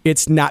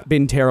 It's not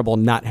been terrible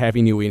not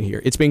having you in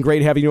here. It's been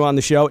great having you on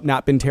the show.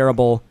 Not been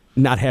terrible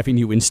not having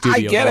you in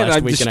studio. I get it.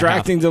 I'm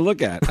distracting to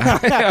look at.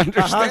 I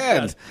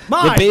understand.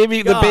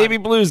 The baby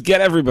blues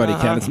get everybody,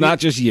 Ken. It's not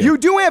just you. You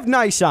do have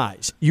nice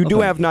eyes. You do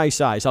have nice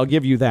eyes. I'll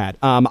give you that.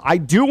 I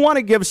do want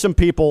to give some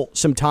people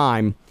some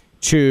time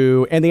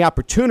and the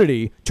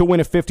opportunity to win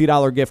a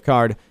 $50 gift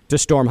card to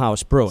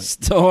Stormhouse Brewing.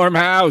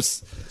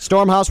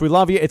 Stormhouse, we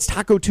love you. It's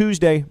Taco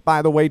Tuesday,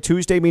 by the way.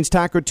 Tuesday means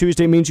Taco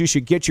Tuesday means you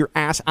should get your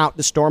ass out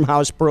to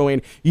Stormhouse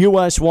Brewing.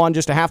 US 1,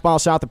 just a half mile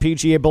south of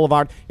PGA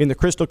Boulevard in the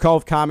Crystal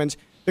Cove Commons.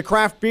 The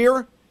craft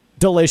beer,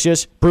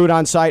 delicious, brewed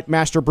on site,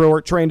 master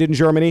brewer, trained in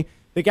Germany.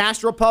 The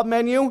gastropub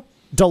menu,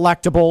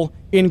 delectable,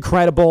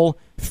 incredible,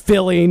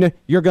 filling.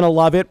 You're going to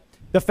love it.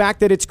 The fact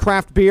that it's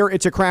craft beer,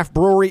 it's a craft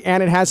brewery,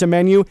 and it has a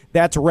menu,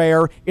 that's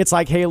rare. It's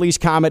like Halley's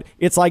Comet.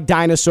 It's like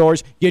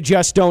dinosaurs. You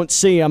just don't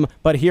see them,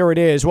 but here it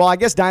is. Well, I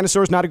guess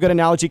dinosaurs not a good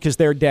analogy because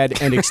they're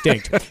dead and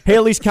extinct.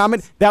 Halley's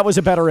Comet, that was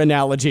a better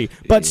analogy.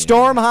 But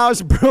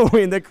Stormhouse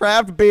Brewing, the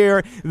craft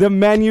beer, the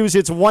menus,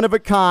 it's one of a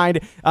kind.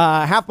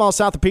 Half mile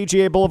south of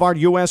PGA Boulevard,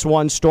 US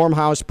 1,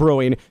 Stormhouse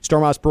Brewing.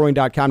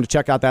 Stormhousebrewing.com to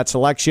check out that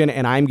selection,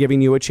 and I'm giving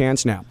you a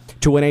chance now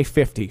to win a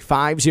 $50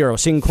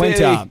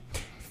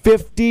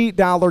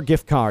 $50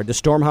 gift card to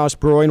Stormhouse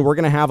Brewing. We're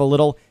going to have a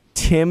little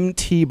Tim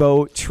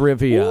Tebow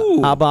trivia.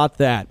 Ooh, how about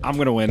that? I'm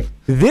going to win.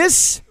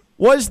 This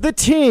was the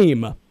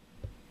team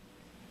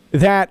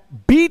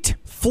that beat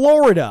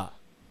Florida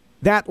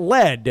that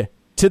led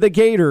to the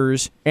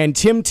Gators and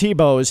Tim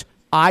Tebow's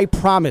I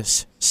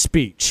Promise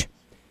speech.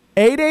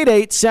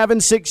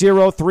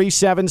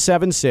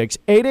 888-760-3776.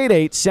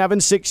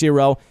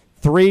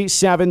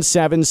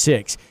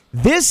 888-760-3776.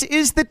 This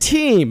is the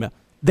team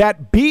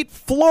that beat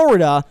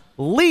Florida,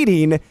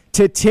 leading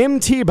to Tim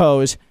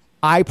Tebow's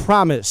I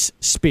Promise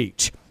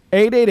speech.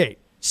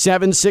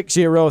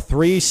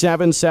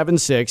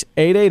 888-760-3776.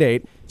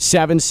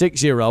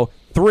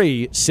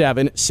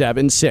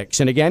 888-760-3776.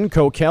 And again,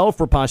 Coquel,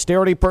 for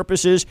posterity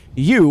purposes,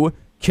 you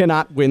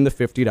cannot win the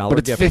 $50 gift card.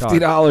 But it's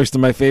 $50 to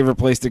my favorite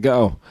place to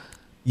go.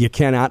 You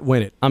cannot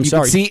win it. I'm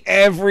sorry. You can see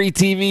every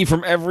TV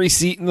from every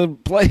seat in the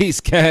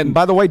place, Ken.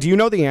 By the way, do you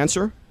know the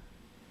answer?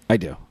 I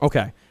do.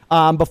 Okay.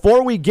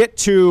 Before we get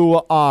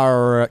to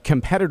our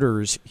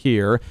competitors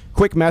here,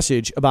 quick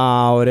message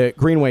about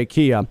Greenway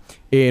Kia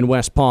in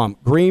West Palm.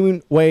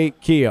 Greenway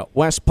Kia,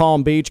 West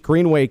Palm Beach.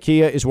 Greenway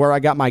Kia is where I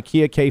got my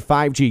Kia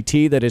K5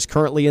 GT that is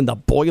currently in the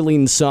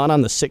boiling sun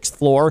on the 6th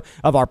floor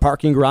of our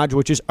parking garage,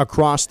 which is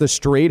across the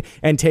street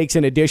and takes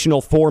an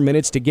additional 4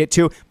 minutes to get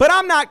to. But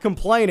I'm not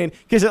complaining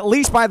because at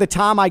least by the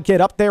time I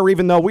get up there,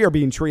 even though we are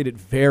being treated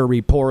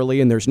very poorly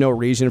and there's no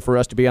reason for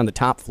us to be on the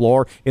top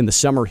floor in the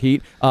summer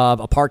heat of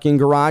a parking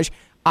garage,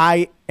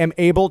 I am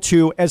able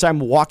to, as I'm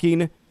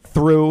walking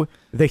through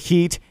the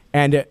heat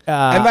and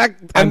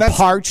I'm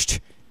parched,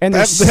 and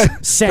there's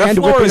sand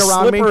whipping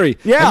around slippery. me.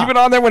 Yeah, have you been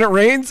on there when it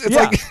rains?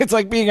 It's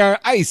like being on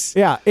ice.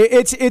 Yeah,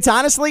 it's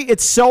honestly,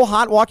 it's so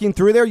hot walking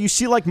through there. You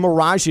see like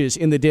mirages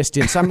in the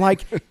distance. I'm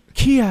like,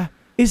 Kia,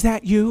 is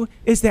that you?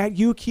 Is that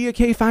you, Kia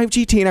K5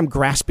 GT? And I'm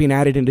grasping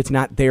at it, and it's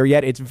not there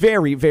yet. It's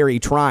very, very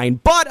trying.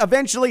 But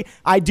eventually,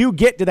 I do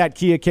get to that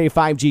Kia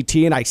K5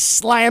 GT, and I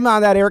slam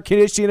on that air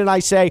conditioning, and I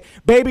say,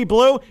 Baby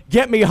Blue,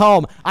 get me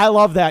home. I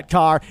love that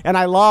car, and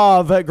I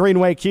love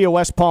Greenway Kia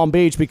West Palm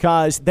Beach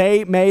because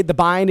they made the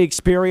buying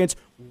experience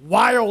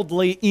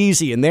wildly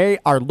easy, and they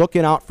are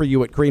looking out for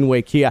you at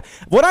Greenway Kia.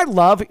 What I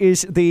love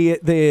is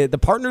the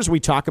partners we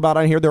talk about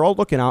on here, they're all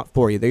looking out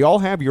for you. They all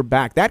have your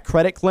back. That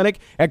credit clinic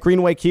at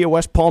Greenway Kia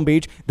West Palm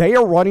Beach, they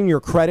are running your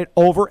credit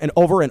over and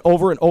over and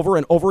over and over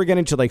and over again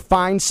until they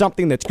find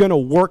something that's going to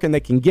work and they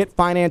can get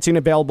financing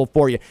available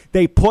for you.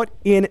 They put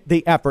in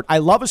the effort. I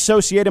love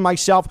associating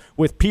myself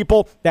with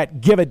people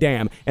that give a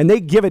damn, and they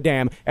give a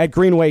damn at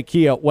Greenway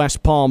Kia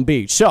West Palm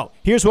Beach. So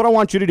here's what I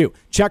want you to do.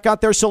 Check out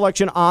their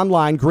selection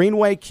online,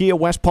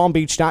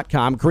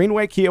 GreenwayKiaWestPalmBeach.com,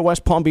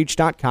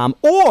 GreenwayKiaWestPalmBeach.com,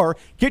 or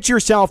get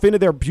yourself into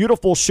their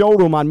beautiful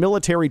showroom on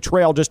Military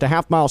Trail just a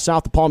half mile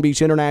south of Palm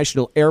Beach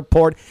International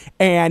Airport,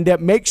 and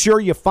make sure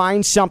you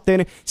find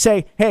something.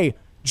 Say, hey,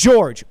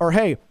 George, or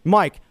hey,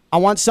 Mike, I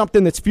want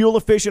something that's fuel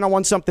efficient. I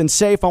want something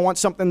safe. I want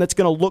something that's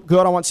going to look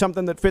good. I want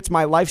something that fits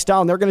my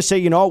lifestyle. And they're going to say,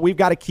 you know what, we've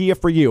got a Kia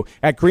for you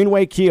at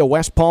Greenway Kia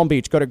West Palm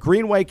Beach. Go to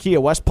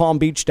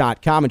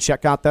GreenwayKiaWestPalmBeach.com and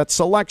check out that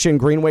selection.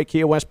 Greenway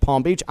Kia West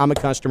Palm Beach. I'm a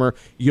customer.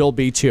 You'll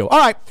be too. All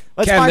right,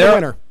 let's find a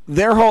winner.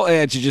 Their whole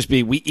ad should just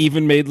be, we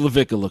even made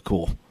LaVica look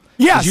cool.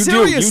 Yeah,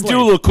 seriously. You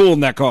do look cool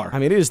in that car. I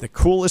mean, it is the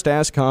coolest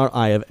ass car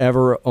I have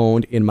ever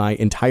owned in my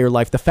entire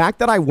life. The fact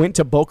that I went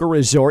to Boca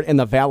Resort and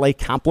the valet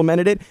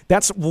complimented it,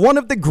 that's one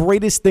of the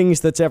greatest things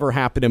that's ever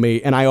happened to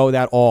me, and I owe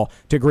that all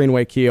to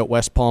Greenway Kia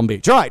West Palm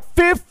Beach. All right,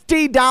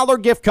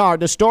 $50 gift card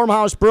to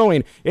Stormhouse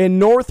Brewing in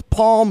North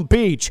Palm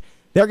Beach.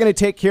 They're going to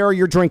take care of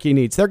your drinking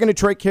needs. They're going to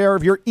take care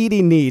of your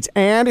eating needs.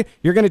 And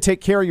you're going to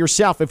take care of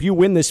yourself if you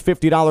win this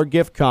 $50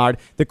 gift card.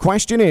 The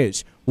question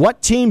is,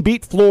 what team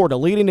beat Florida,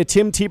 leading to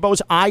Tim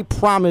Tebow's I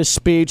Promise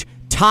speech?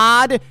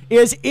 Todd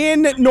is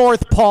in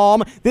North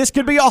Palm. This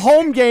could be a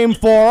home game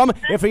for him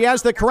if he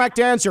has the correct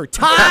answer.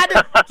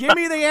 Todd, give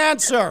me the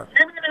answer.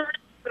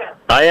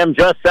 I am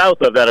just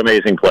south of that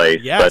amazing place.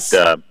 Yes.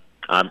 But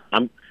I'm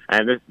going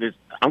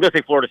to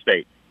say Florida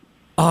State.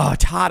 Oh,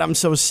 Todd, I'm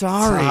so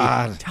sorry.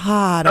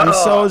 Todd, I'm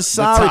so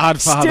sorry. Todd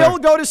father. Still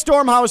go to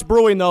Stormhouse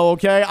Brewing though,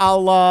 okay?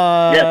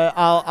 Yes.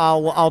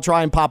 I'll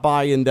try and pop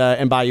by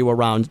and buy you a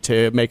round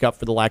to make up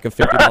for the lack of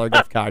 $50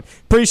 gift card.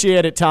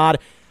 Appreciate it, Todd.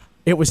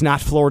 It was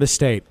not Florida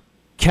State.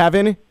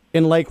 Kevin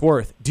in Lake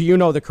Worth, do you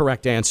know the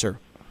correct answer?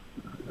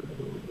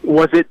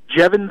 Was it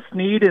Jevin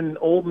Sneed and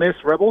Ole Miss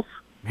Rebels?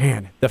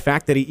 Man, the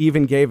fact that he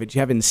even gave it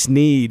Jevin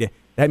Sneed,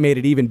 that made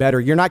it even better.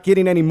 You're not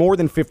getting any more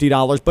than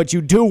 $50, but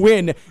you do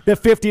win the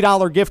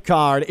 $50 gift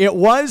card. It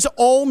was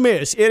Ole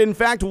Miss. It, in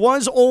fact,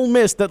 was Ole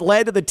Miss that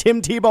led to the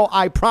Tim Tebow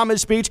I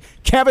Promise speech.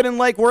 Kevin in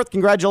Lake Worth,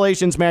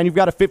 congratulations, man. You've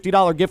got a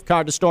 $50 gift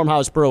card to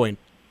Stormhouse Brewing.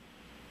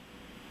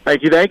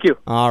 Thank you.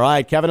 All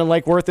right, Kevin in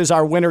Lake Worth is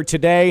our winner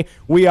today.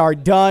 We are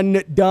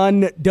done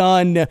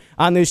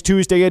on this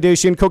Tuesday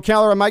edition.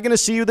 Coquel, am I going to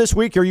see you this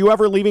week? Are you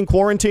ever leaving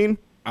quarantine?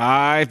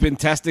 I've been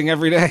testing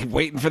every day,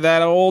 waiting for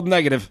that old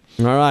negative.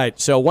 All right,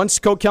 so once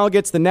Coquel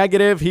gets the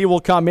negative, he will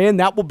come in.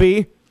 That will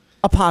be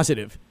a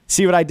positive.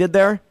 See what I did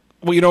there?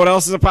 Well, you know what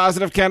else is a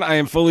positive, Ken? I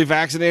am fully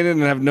vaccinated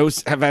and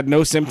have had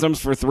no symptoms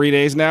for 3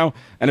 days now,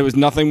 and it was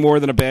nothing more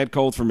than a bad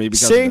cold for me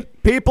because of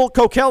it. People,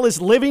 Coquel is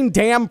living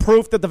damn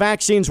proof that the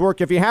vaccines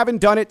work. If you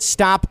haven't done it,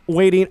 stop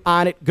waiting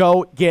on it.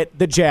 Go get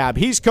the jab.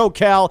 He's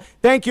Coquel.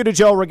 Thank you to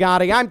Joe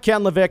Rigotti. I'm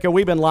Ken LaVicka.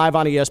 We've been live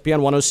on ESPN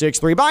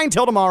 106.3. Bye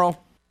until tomorrow.